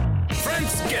 God. Frank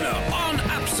Skinner on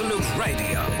Absolute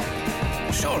Radio.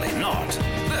 Surely not.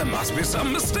 There must be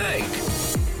some mistake.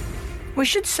 We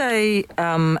should say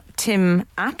Tim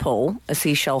Apple, as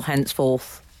he shall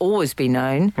henceforth always be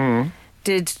known,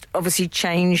 did obviously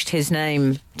changed his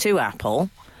name to Apple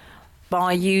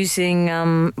by using,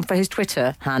 for his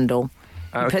Twitter handle,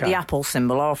 he put the Apple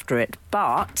symbol after it.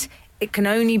 But it can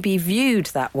only be viewed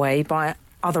that way by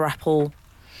other Apple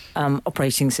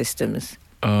operating systems.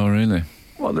 Oh, really?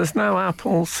 Well, there's no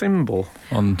Apple symbol.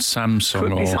 On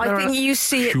Samsung or... I think you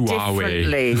see it Huawei.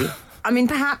 differently. I mean,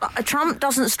 perhaps Trump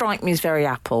doesn't strike me as very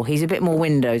Apple. He's a bit more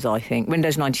Windows, I think.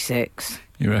 Windows 96.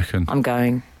 You reckon? I'm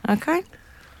going, okay.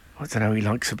 I don't know, he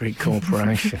likes a big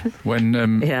corporation.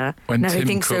 When Yeah. when No, Tim he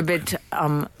thinks Cook, they're a bit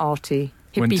arty.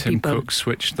 when Hippie Tim people. Cook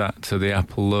switched that to the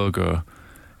Apple logo,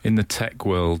 in the tech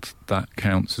world, that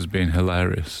counts as being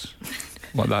hilarious.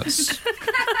 Like that's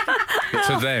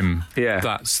to them. Yeah.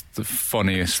 That's the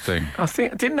funniest thing. I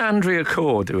think, didn't Andrea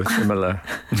Corr do a similar,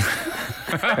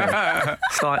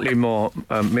 slightly more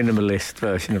minimalist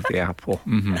version of the Apple?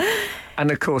 Mm-hmm. And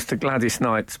of course, the Gladys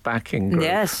Knight's backing group.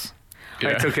 Yes.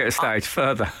 They took it a stage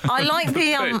further. I like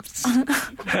the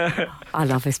I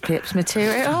love his Pips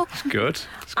material. It's good.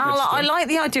 It's good I stuff. like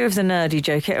the idea of the nerdy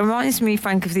joke. It reminds me,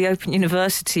 Frank, of the Open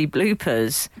University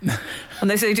bloopers. And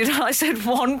they say, I said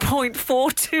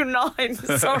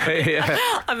 1.429. Sorry. Yeah.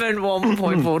 I meant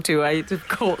 1.428, of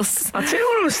course. I'll tell you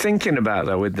what I was thinking about,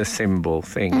 though, with the symbol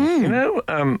thing. You know,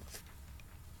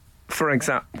 for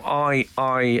example,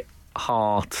 I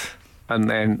heart, and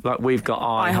then, like, we've got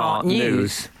I Heart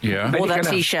News. Yeah. And Wore you that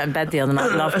can T-shirt in bed the other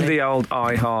night. Lovely. The old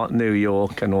I Heart New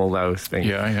York and all those things.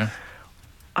 Yeah.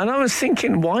 And I was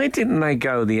thinking, why didn't they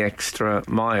go the extra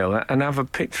mile and have a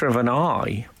picture of an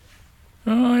eye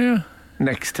Oh, yeah.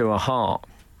 next to a heart?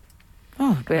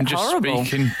 Oh, a bit And just horrible.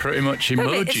 speaking pretty much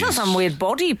emojis. It's not some weird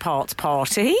body parts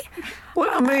party. Well,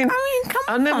 I mean, come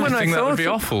and then on. when I think that would be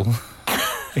thought, awful.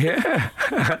 yeah.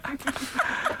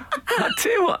 I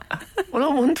tell you what. Well,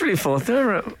 I wonder if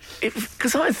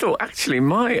because I thought actually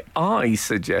my eye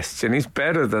suggestion is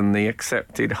better than the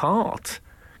accepted heart.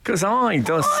 Because eye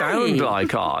does sound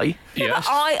like eye. Yes.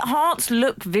 But hearts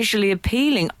look visually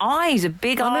appealing. Eye's a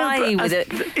big eye but with it.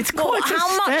 it's quite a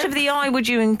How much step. of the eye would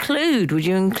you include? Would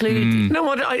you include?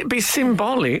 No, it'd be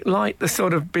symbolic, like the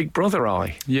sort of Big Brother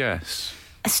eye. Yes.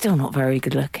 It's still not very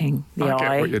good looking. The I eye.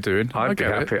 get what you're doing. I I'd be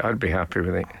get happy. it. I'd be happy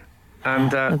with it.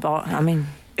 And I mean,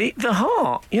 the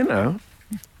heart, you know,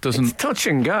 it's Doesn't... touch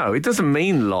and go. It doesn't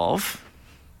mean love.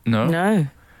 No. no.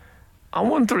 I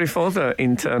wonder if other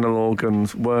internal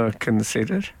organs were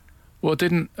considered. Well,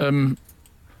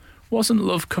 wasn't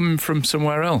love coming from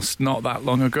somewhere else not that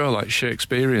long ago, like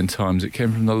Shakespearean times? It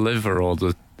came from the liver or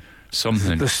the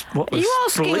something. What Are you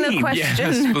asking the spleen? question?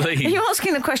 Yes, spleen. Are you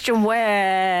asking the question?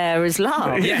 Where is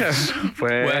love? Yes.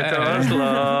 Where Where? does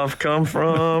love come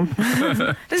from?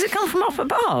 Does it come from up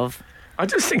above? I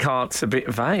just think heart's a bit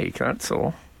vague, that's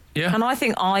all. Yeah. And I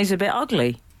think eyes a bit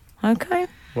ugly. Okay.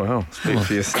 Well, speak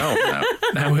for yourself.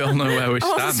 Now we all know where we I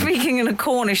wasn't stand. speaking in a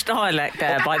Cornish dialect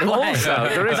there, by the way. Also,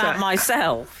 there is about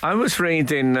myself. I was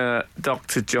reading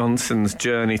Dr. Johnson's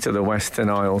Journey to the Western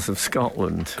Isles of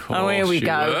Scotland. Oh, here we you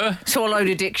go. were. Swallowed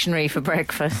a dictionary for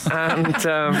breakfast. And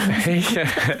he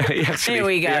Here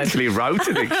we go. actually wrote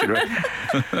a dictionary.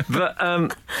 But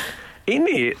in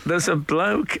it, there's a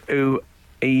bloke who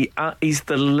he's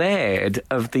the laird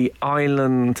of the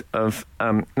island of...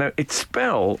 no, it's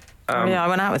spelled... I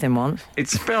went out with him once.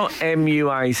 It's spelled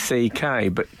M-U-A-C-K,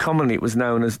 but commonly it was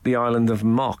known as the island of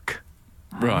Mock.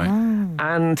 Right.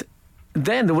 And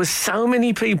then there was so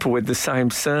many people with the same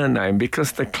surname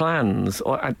because the clans,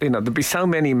 or there'd be so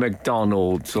many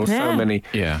McDonald's or so Yeah. many...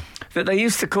 Yeah. that they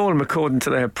used to call them according to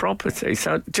their property.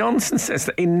 So Johnson says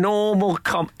that in normal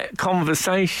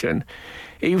conversation,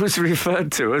 he was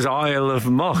referred to as Isle of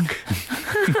Mock.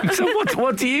 So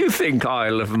what do you think,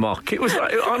 Isle of Mock? It was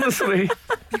like, honestly,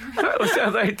 that was how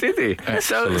they did it.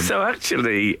 Excellent. So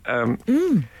actually,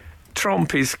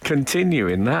 Trump is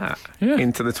continuing that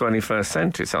into the 21st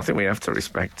century. So I think we have to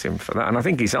respect him for that. And I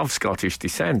think he's of Scottish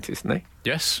descent, isn't he?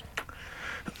 Yes.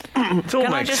 It all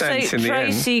Can I makes just say, sense in the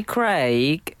end. Tracy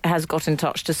Craig has got in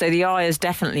touch to say the eye is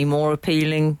definitely more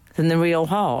appealing than the real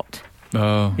heart.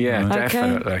 Oh, Yeah, right.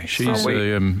 definitely. She's Oh,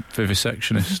 we- a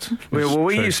vivisectionist. we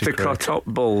Tracy used to Craig. cut up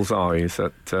bull's eyes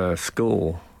at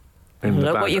school.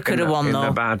 Look what you could have won, in though.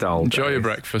 the bad old Enjoy your days.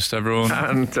 breakfast, everyone.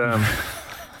 And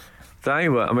they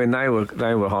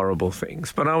were horrible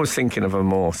things. But I was thinking of a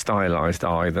more stylised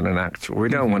eye than an actual. We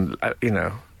don't want,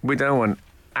 we don't want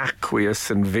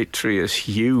aqueous and vitreous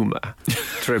humour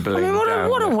dribbling down.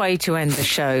 What a way to end the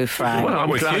show, Frank. Well, I'm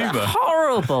With glad- humour.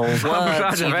 Horrible words I'm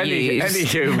glad you've of any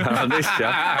used. humour on this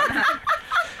show.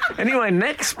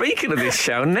 Anyway, speaking of this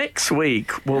show, next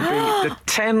week will be the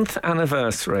 10th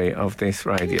anniversary of this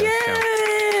radio show.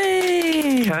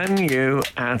 Yay! Can you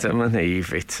Adam and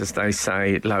Eve it, as they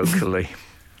say locally?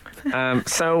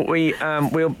 So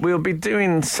we'll be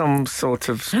doing some sort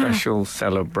of special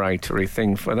celebratory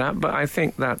thing for that, but I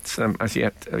think that's as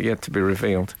yet to be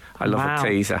revealed. I love Wow. a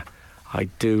teaser. I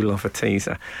do love a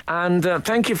teaser. And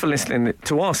thank you for listening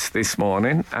to us this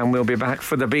morning, and we'll be back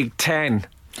for the Big 10.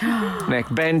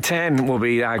 Next, Ben 10 will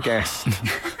be our guest.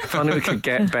 If only we could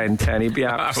get Ben 10, he'd be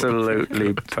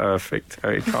absolutely perfect.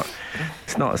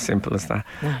 It's not as simple as that.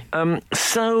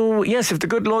 So, yes, if the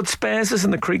good Lord spares us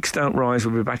and the creeks don't rise,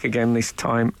 we'll be back again this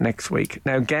time next week.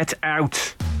 Now, get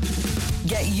out.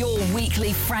 Get your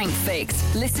weekly Frank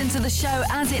fix. Listen to the show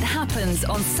as it happens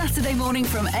on Saturday morning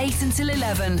from 8 until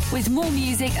 11 with more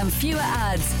music and fewer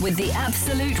ads with the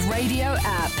Absolute Radio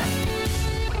app.